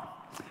 Don.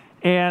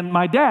 And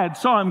my dad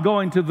saw him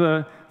going to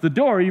the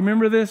door. You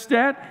remember this,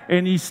 Dad?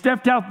 And he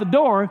stepped out the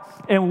door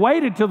and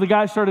waited till the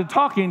guy started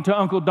talking to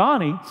Uncle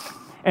Donnie.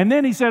 And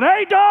then he said,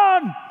 "Hey,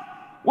 Don,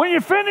 when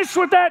you finish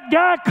with that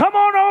guy, come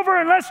on over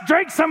and let's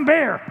drink some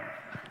beer."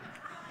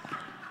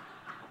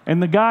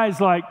 And the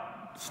guy's like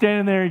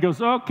standing there. He goes,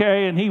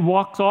 "Okay," and he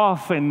walks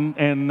off.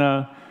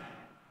 Do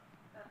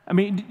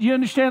you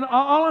understand?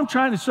 All I'm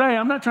trying to say,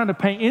 I'm not trying to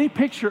paint any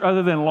picture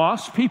other than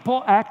lost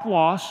people act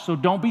lost. So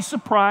don't be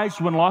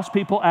surprised when lost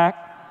people act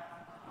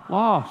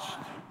lost.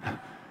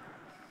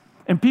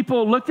 And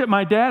people looked at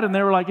my dad and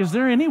they were like, "Is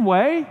there any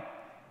way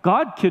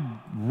God could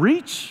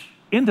reach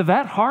into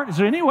that heart? Is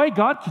there any way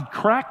God could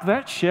crack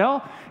that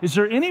shell? Is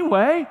there any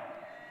way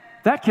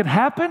that could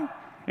happen?"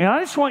 And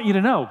I just want you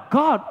to know,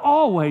 God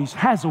always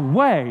has a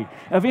way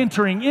of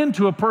entering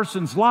into a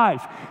person's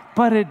life,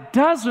 but it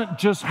doesn't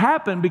just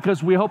happen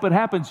because we hope it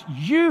happens.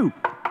 You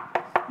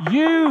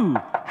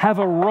have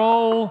a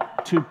role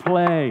to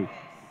play.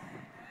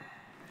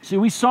 See,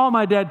 we saw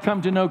my dad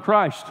come to know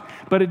Christ,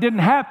 but it didn't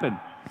happen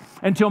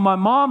until my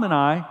mom and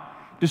I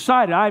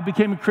decided. I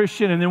became a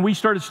Christian, and then we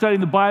started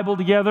studying the Bible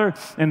together,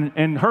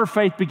 and her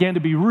faith began to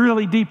be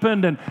really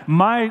deepened, and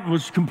mine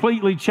was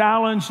completely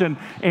challenged,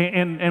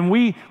 and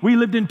we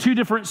lived in two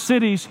different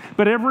cities,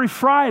 but every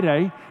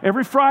Friday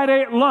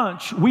at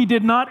lunch, we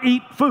did not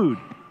eat food.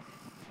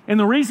 And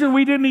the reason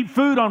we didn't eat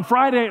food on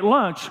Friday at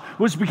lunch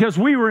was because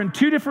we were in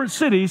two different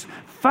cities,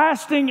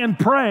 fasting and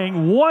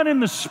praying, one in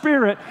the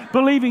Spirit,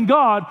 believing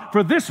God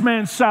for this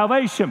man's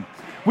salvation.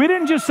 We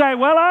didn't just say,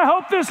 well, I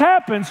hope this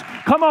happens.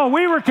 Come on,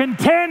 we were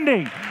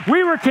contending.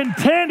 We were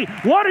contending.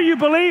 What are you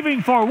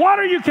believing for? What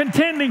are you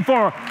contending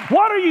for?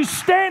 What are you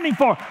standing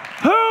for?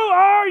 Who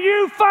are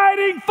you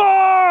fighting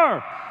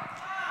for?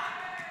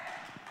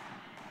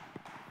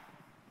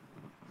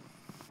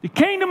 The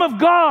kingdom of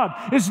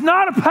God is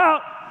not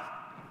about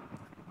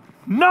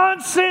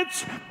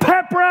nonsense,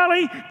 pep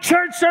rally,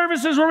 church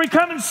services where we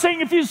come and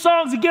sing a few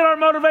songs and get our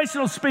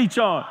motivational speech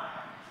on.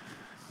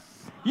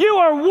 You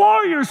are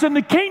warriors in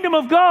the kingdom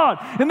of God.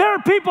 And there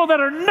are people that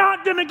are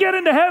not going to get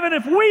into heaven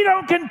if we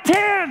don't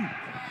contend.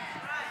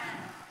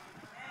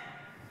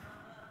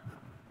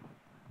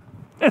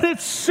 And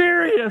it's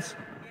serious.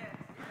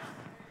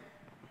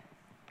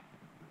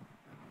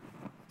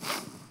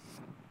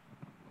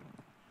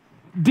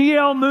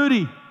 D.L.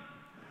 Moody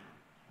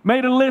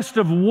made a list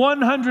of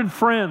 100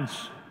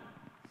 friends.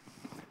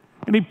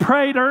 And he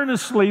prayed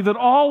earnestly that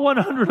all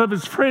 100 of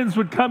his friends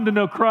would come to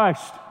know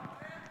Christ.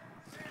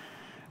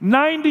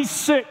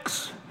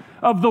 96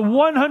 of the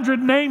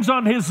 100 names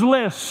on his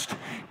list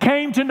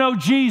came to know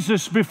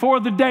Jesus before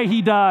the day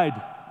he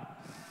died.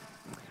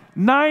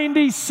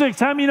 96.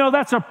 How many know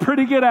that's a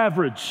pretty good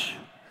average?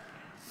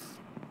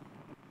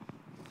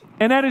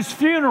 And at his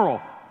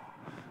funeral,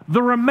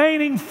 the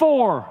remaining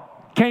 4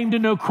 came to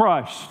know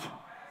Christ.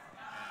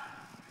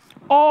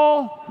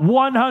 All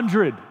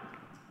 100.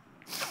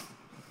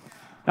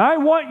 I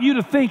want you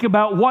to think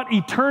about what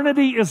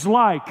eternity is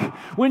like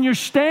when you're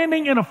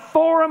standing in a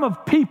forum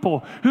of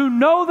people who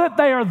know that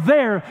they are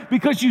there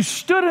because you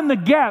stood in the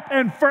gap,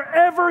 and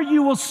forever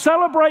you will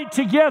celebrate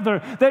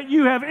together that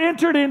you have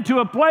entered into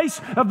a place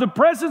of the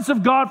presence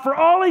of God for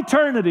all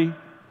eternity.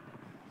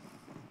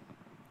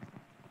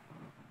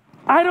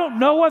 I don't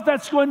know what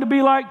that's going to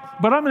be like,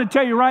 but I'm going to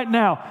tell you right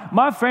now,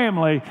 my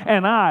family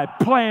and I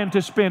plan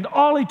to spend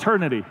all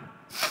eternity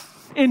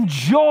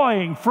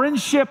enjoying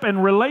friendship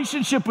and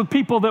relationship with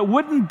people that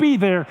wouldn't be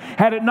there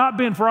had it not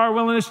been for our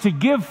willingness to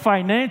give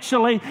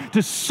financially,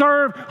 to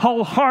serve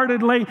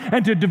wholeheartedly,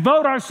 and to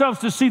devote ourselves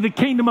to see the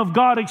kingdom of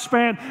God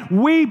expand.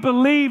 We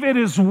believe it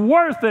is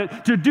worth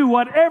it to do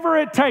whatever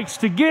it takes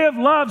to give,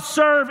 love,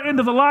 serve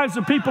into the lives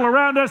of people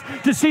around us,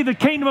 to see the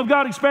kingdom of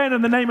God expand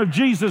in the name of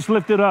Jesus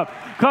lifted up.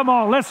 Come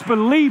on, let's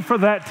believe for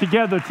that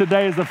together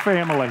today as a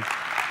family.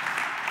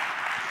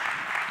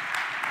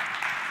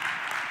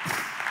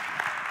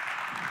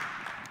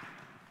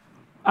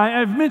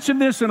 I've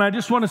mentioned this, and I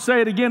just want to say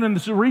it again, and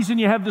this is the reason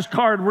you have this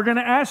card. We're going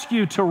to ask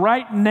you to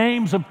write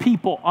names of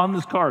people on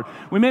this card.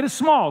 We made it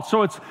small,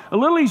 so it's a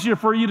little easier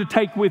for you to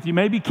take with you.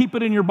 Maybe keep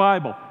it in your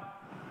Bible.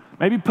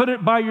 Maybe put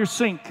it by your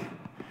sink.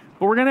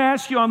 But we're going to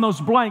ask you on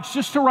those blanks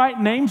just to write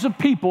names of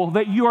people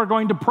that you are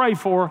going to pray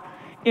for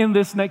in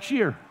this next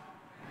year.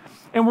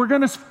 And we're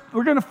going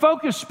to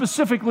focus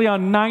specifically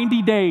on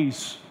 90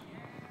 days.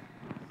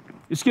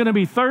 It's going to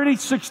be 30,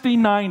 60,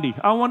 90.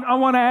 I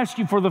want to ask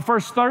you for the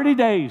first 30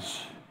 days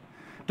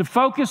to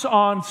focus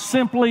on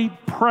simply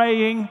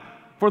praying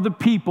for the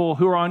people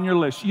who are on your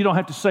list. You don't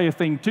have to say a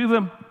thing to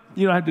them.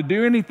 You don't have to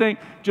do anything.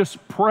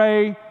 Just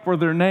pray for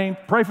their name.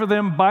 Pray for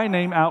them by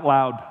name out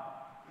loud.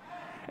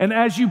 And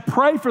as you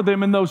pray for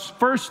them in those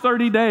first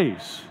 30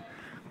 days,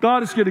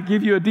 God is going to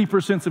give you a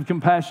deeper sense of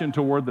compassion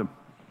toward them.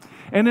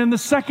 And in the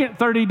second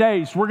 30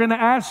 days, we're going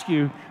to ask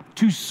you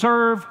to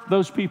serve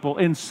those people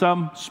in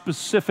some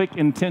specific,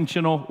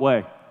 intentional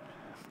way.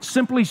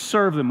 Simply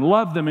serve them,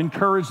 love them,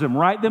 encourage them,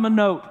 write them a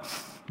note.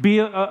 Be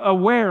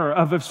aware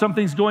of if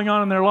something's going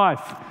on in their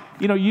life.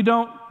 You know, you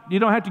don't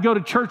have to go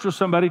to church with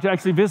somebody to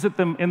actually visit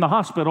them in the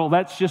hospital.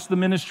 That's just the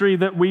ministry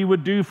that we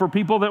would do for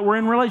people that we're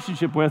in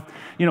relationship with.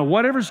 You know,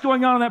 whatever's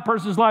going on in that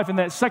person's life in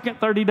that second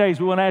 30 days,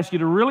 we want to ask you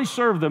to really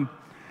serve them.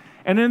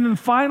 And then in the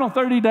final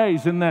 30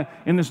 days, in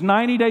this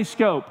 90-day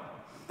scope,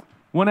 I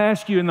want to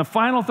ask you in the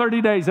final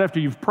 30 days, after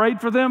you've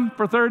prayed for them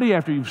for 30,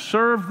 after you've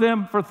served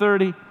them for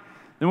 30,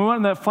 then we want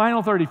in that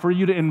final 30 for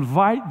you to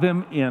invite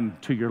them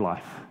into your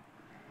life.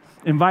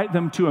 Invite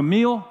them to a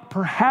meal,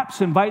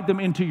 perhaps invite them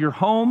into your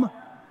home.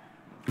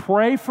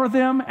 Pray for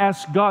them,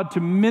 ask God to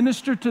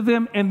minister to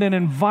them, and then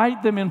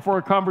invite them in for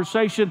a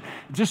conversation.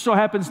 It just so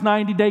happens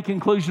 90-day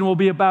conclusion will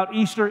be about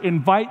Easter.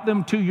 Invite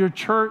them to your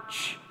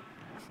church.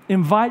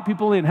 Invite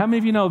people in. How many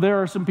of you know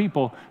there are some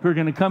people who are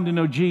going to come to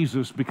know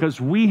Jesus because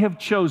we have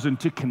chosen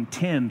to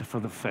contend for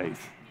the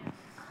faith?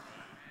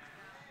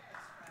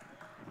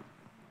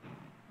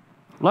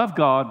 Love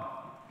God,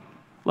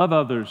 love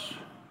others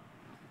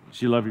as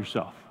you love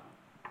yourself.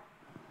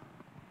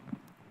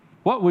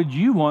 What would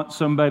you want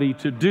somebody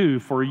to do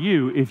for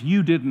you if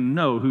you didn't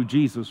know who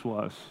Jesus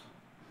was?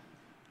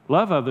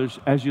 Love others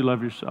as you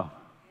love yourself.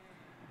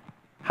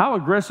 How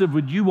aggressive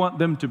would you want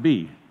them to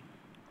be?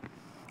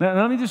 Now,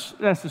 let me just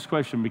ask this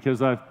question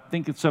because I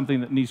think it's something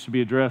that needs to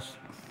be addressed.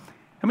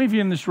 How many of you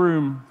in this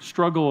room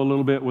struggle a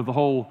little bit with the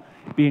whole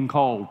being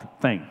called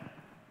thing?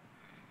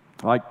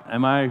 Like,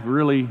 am I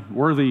really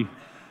worthy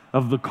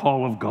of the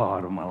call of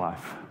God on my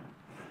life?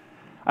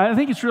 I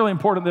think it's really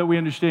important that we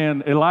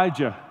understand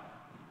Elijah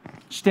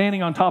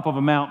standing on top of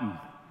a mountain,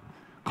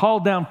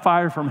 called down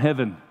fire from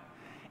heaven,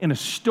 in a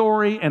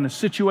story and a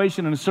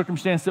situation and a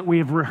circumstance that we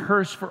have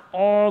rehearsed for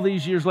all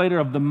these years later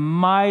of the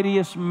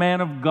mightiest man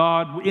of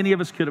God any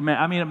of us could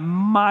imagine. I mean, a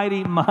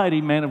mighty,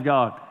 mighty man of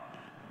God.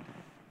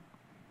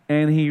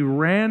 And he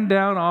ran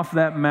down off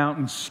that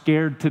mountain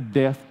scared to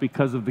death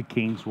because of the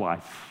king's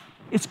wife.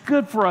 It's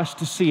good for us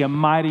to see a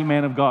mighty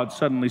man of God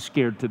suddenly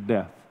scared to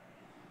death.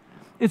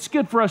 It's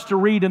good for us to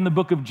read in the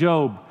book of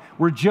Job,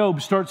 where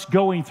Job starts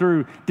going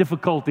through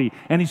difficulty,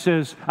 and he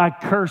says, I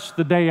curse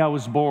the day I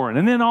was born.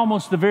 And then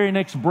almost the very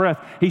next breath,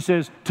 he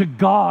says, to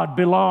God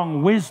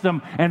belong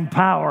wisdom and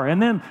power.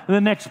 And then the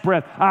next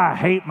breath, I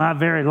hate my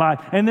very life.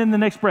 And then the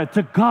next breath,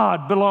 to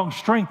God belong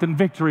strength and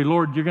victory.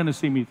 Lord, you're going to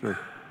see me through.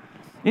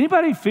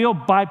 Anybody feel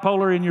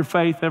bipolar in your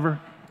faith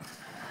ever?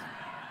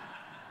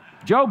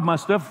 Job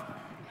must have.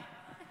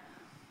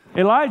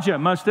 Elijah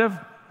must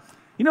have.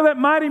 You know that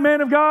mighty man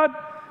of God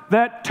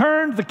that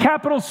turned the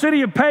capital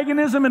city of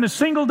paganism in a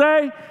single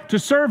day to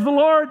serve the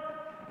Lord?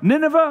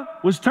 Nineveh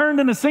was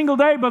turned in a single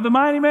day by the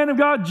mighty man of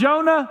God,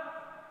 Jonah,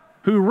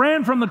 who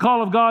ran from the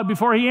call of God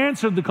before he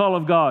answered the call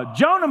of God.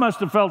 Jonah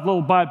must have felt a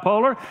little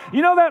bipolar.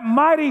 You know that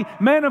mighty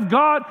man of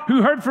God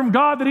who heard from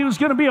God that he was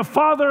going to be a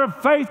father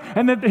of faith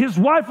and that his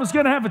wife was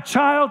going to have a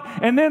child,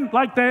 and then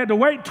like they had to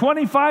wait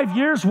 25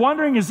 years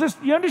wondering, is this,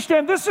 you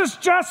understand, this is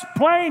just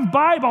plain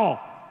Bible.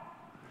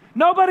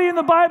 Nobody in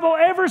the Bible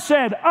ever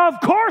said, of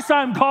course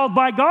I'm called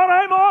by God,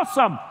 I'm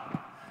awesome.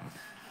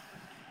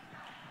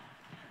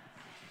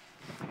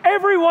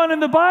 Everyone in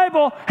the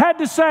Bible had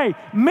to say,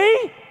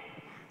 me?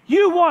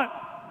 You want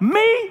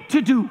me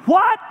to do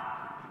what?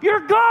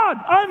 You're God,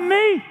 I'm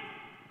me.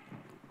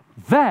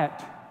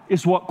 That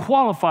is what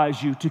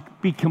qualifies you to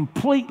be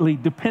completely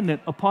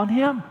dependent upon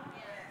Him.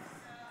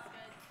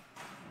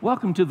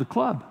 Welcome to the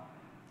club.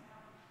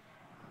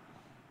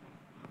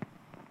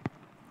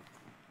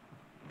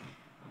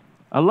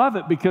 I love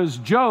it because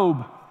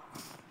Job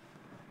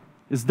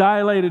is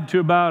dilated to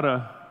about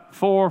a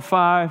 4,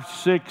 5,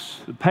 6.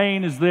 The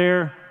pain is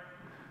there.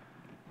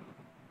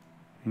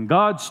 And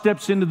God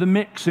steps into the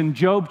mix in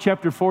Job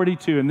chapter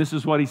 42, and this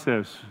is what He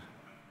says.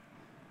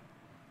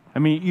 I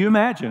mean, you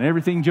imagine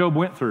everything Job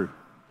went through.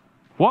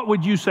 What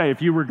would you say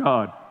if you were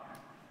God?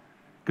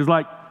 Because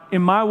like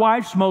in my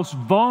wife's most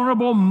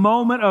vulnerable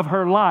moment of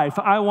her life,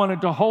 I wanted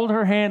to hold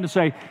her hand and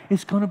say,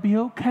 it's going to be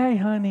okay,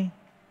 honey.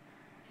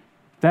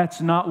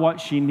 That's not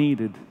what she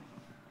needed.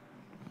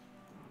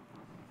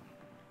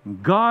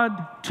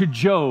 God to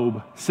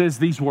Job says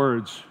these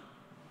words,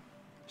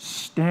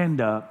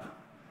 stand up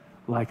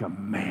like a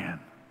man.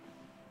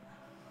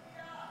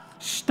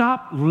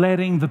 Stop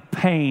letting the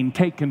pain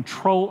take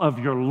control of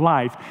your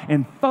life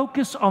and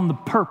focus on the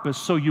purpose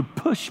so you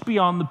push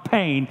beyond the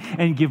pain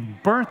and give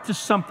birth to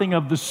something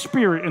of the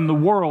Spirit in the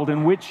world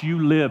in which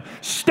you live.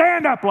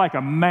 Stand up like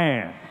a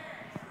man.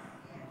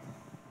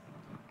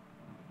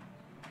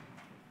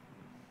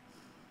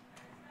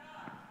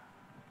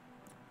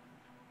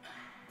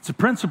 It's a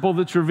principle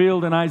that's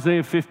revealed in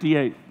Isaiah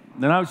 58.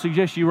 And I would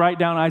suggest you write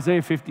down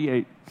Isaiah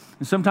 58.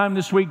 And sometime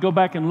this week, go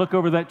back and look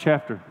over that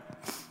chapter.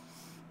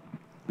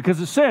 Because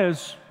it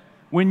says,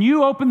 when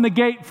you open the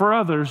gate for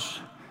others,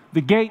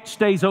 the gate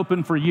stays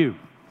open for you.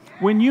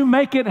 When you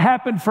make it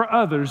happen for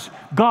others,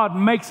 God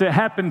makes it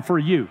happen for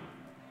you.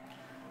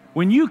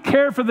 When you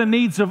care for the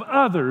needs of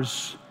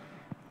others,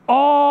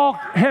 all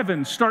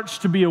heaven starts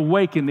to be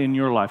awakened in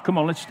your life. Come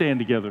on, let's stand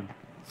together.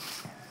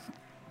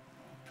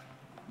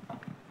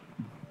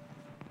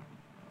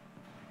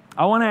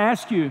 I want to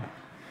ask you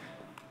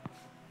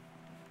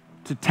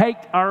to take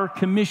our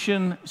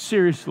commission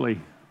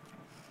seriously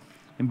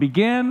and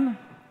begin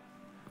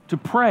to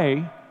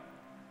pray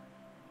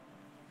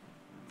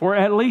for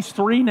at least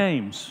 3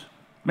 names.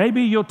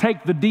 Maybe you'll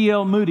take the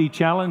D.L. Moody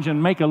challenge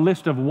and make a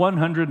list of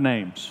 100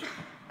 names.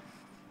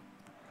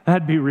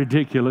 That'd be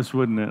ridiculous,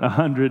 wouldn't it?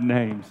 100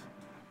 names.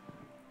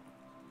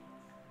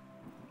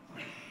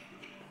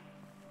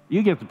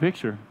 You get the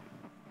picture.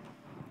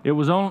 It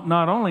was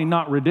not only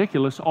not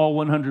ridiculous, all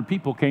 100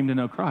 people came to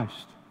know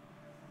Christ.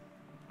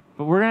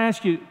 But we're going to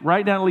ask you,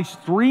 write down at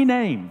least 3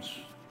 names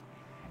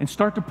and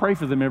start to pray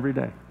for them every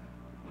day.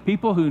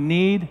 People who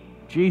need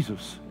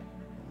Jesus.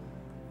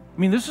 I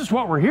mean, this is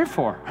what we're here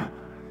for,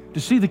 to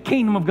see the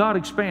kingdom of God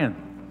expand.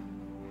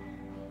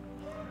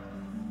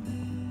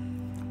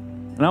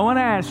 And I want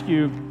to ask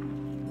you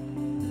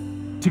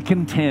to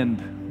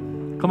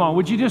contend. Come on,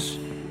 would you just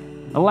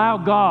allow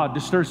God to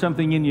stir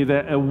something in you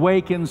that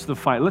awakens the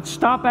fight? Let's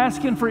stop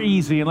asking for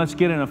easy and let's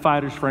get in a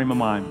fighter's frame of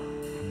mind.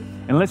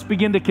 And let's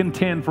begin to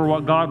contend for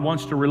what God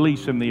wants to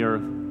release in the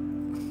earth.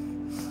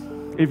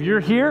 If you're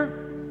here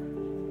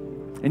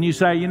and you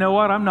say, you know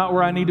what, I'm not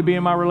where I need to be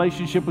in my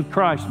relationship with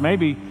Christ.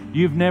 Maybe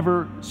you've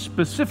never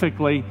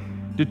specifically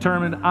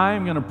determined,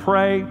 I'm going to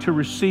pray to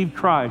receive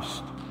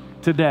Christ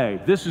today.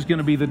 This is going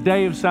to be the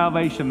day of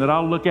salvation that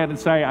I'll look at and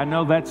say, I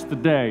know that's the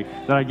day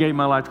that I gave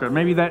my life to God.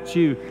 Maybe that's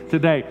you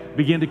today.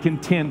 Begin to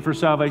contend for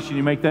salvation.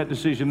 You make that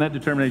decision, that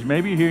determination.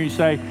 Maybe you're here and you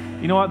say,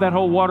 you know what, that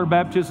whole water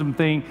baptism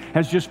thing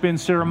has just been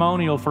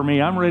ceremonial for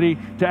me. I'm ready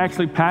to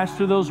actually pass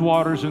through those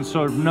waters and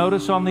serve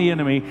notice on the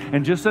enemy.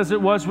 And just as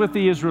it was with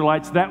the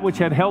Israelites, that which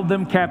had held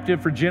them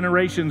captive for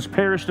generations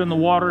perished in the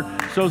water.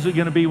 So is it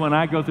going to be when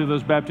I go through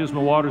those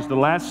baptismal waters. The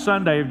last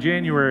Sunday of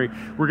January,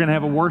 we're going to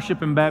have a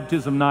worship and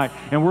baptism night.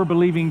 And we're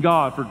believing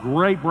God for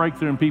great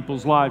breakthrough in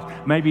people's lives.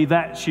 Maybe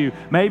that's you.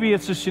 Maybe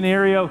it's a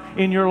scenario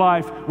in your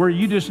life where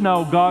you just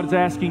know God's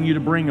asking you to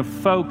bring a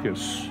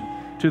focus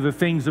to the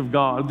things of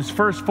God. This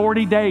first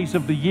 40 days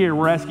of the year,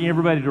 we're asking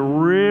everybody to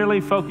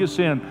really focus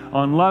in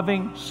on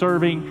loving,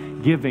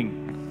 serving,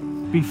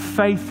 giving. Be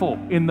faithful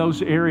in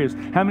those areas.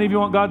 How many of you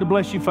want God to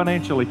bless you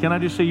financially? Can I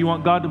just say you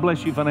want God to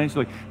bless you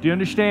financially? Do you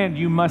understand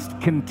you must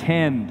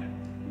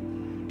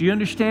contend? Do you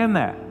understand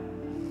that?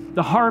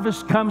 The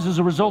harvest comes as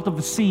a result of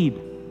the seed.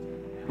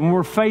 When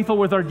we're faithful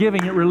with our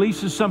giving, it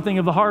releases something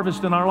of the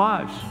harvest in our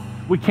lives.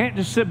 We can't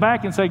just sit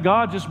back and say,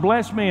 God, just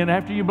bless me, and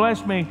after you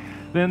bless me,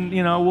 then,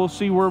 we'll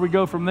see where we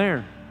go from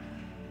there.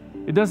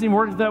 It doesn't even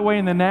work that way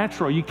in the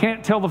natural. You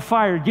can't tell the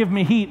fire, give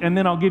me heat, and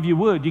then I'll give you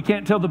wood. You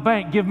can't tell the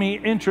bank, give me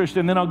interest,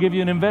 and then I'll give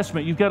you an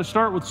investment. You've got to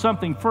start with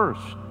something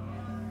first.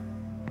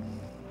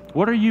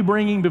 What are you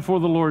bringing before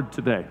the Lord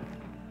today?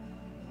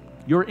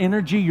 Your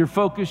energy, your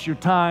focus, your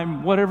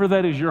time, whatever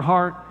that is, your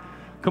heart.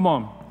 Come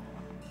on.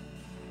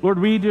 Lord,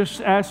 we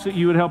just ask that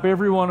you would help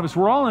every one of us.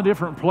 We're all in a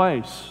different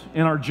place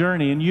in our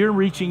journey, and you're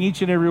reaching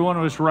each and every one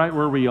of us right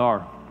where we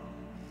are.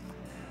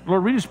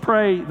 Lord, we just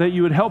pray that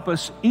you would help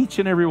us, each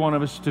and every one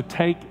of us, to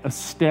take a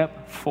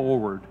step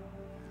forward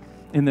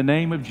in the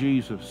name of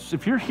Jesus.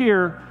 If you're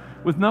here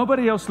with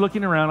nobody else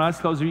looking around, eyes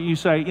closed, you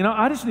say,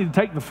 I just need to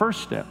take the first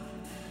step.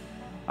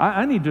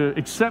 I need to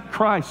accept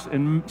Christ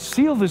and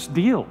seal this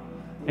deal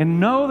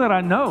and know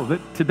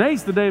that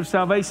today's the day of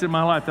salvation in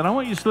my life. And I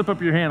want you to slip up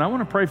your hand. I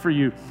want to pray for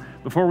you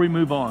before we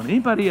move on.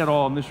 Anybody at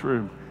all in this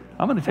room?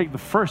 I'm going to take the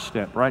first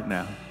step right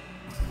now.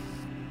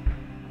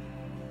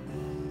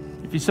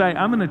 If you say,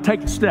 I'm going to take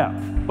a step,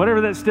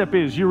 whatever that step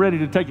is, you're ready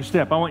to take a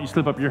step, I want you to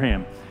slip up your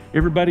hand.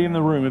 Everybody in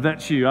the room, if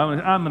that's you,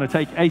 I'm going to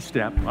take a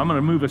step. I'm going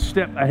to move a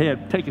step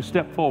ahead, take a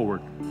step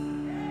forward.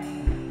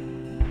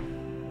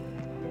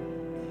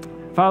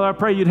 Father, I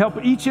pray you'd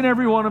help each and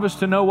every one of us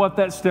to know what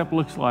that step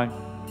looks like.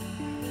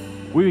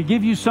 We would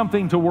give you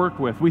something to work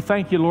with. We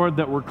thank you, Lord,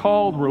 that we're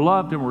called, we're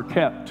loved, and we're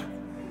kept.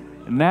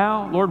 And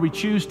now, Lord, we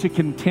choose to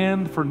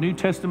contend for New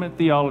Testament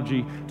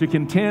theology, to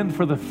contend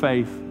for the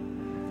faith,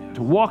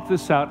 to walk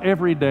this out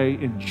every day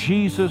in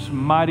Jesus'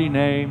 mighty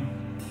name.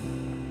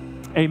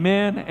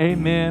 Amen,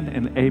 amen,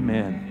 and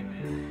amen.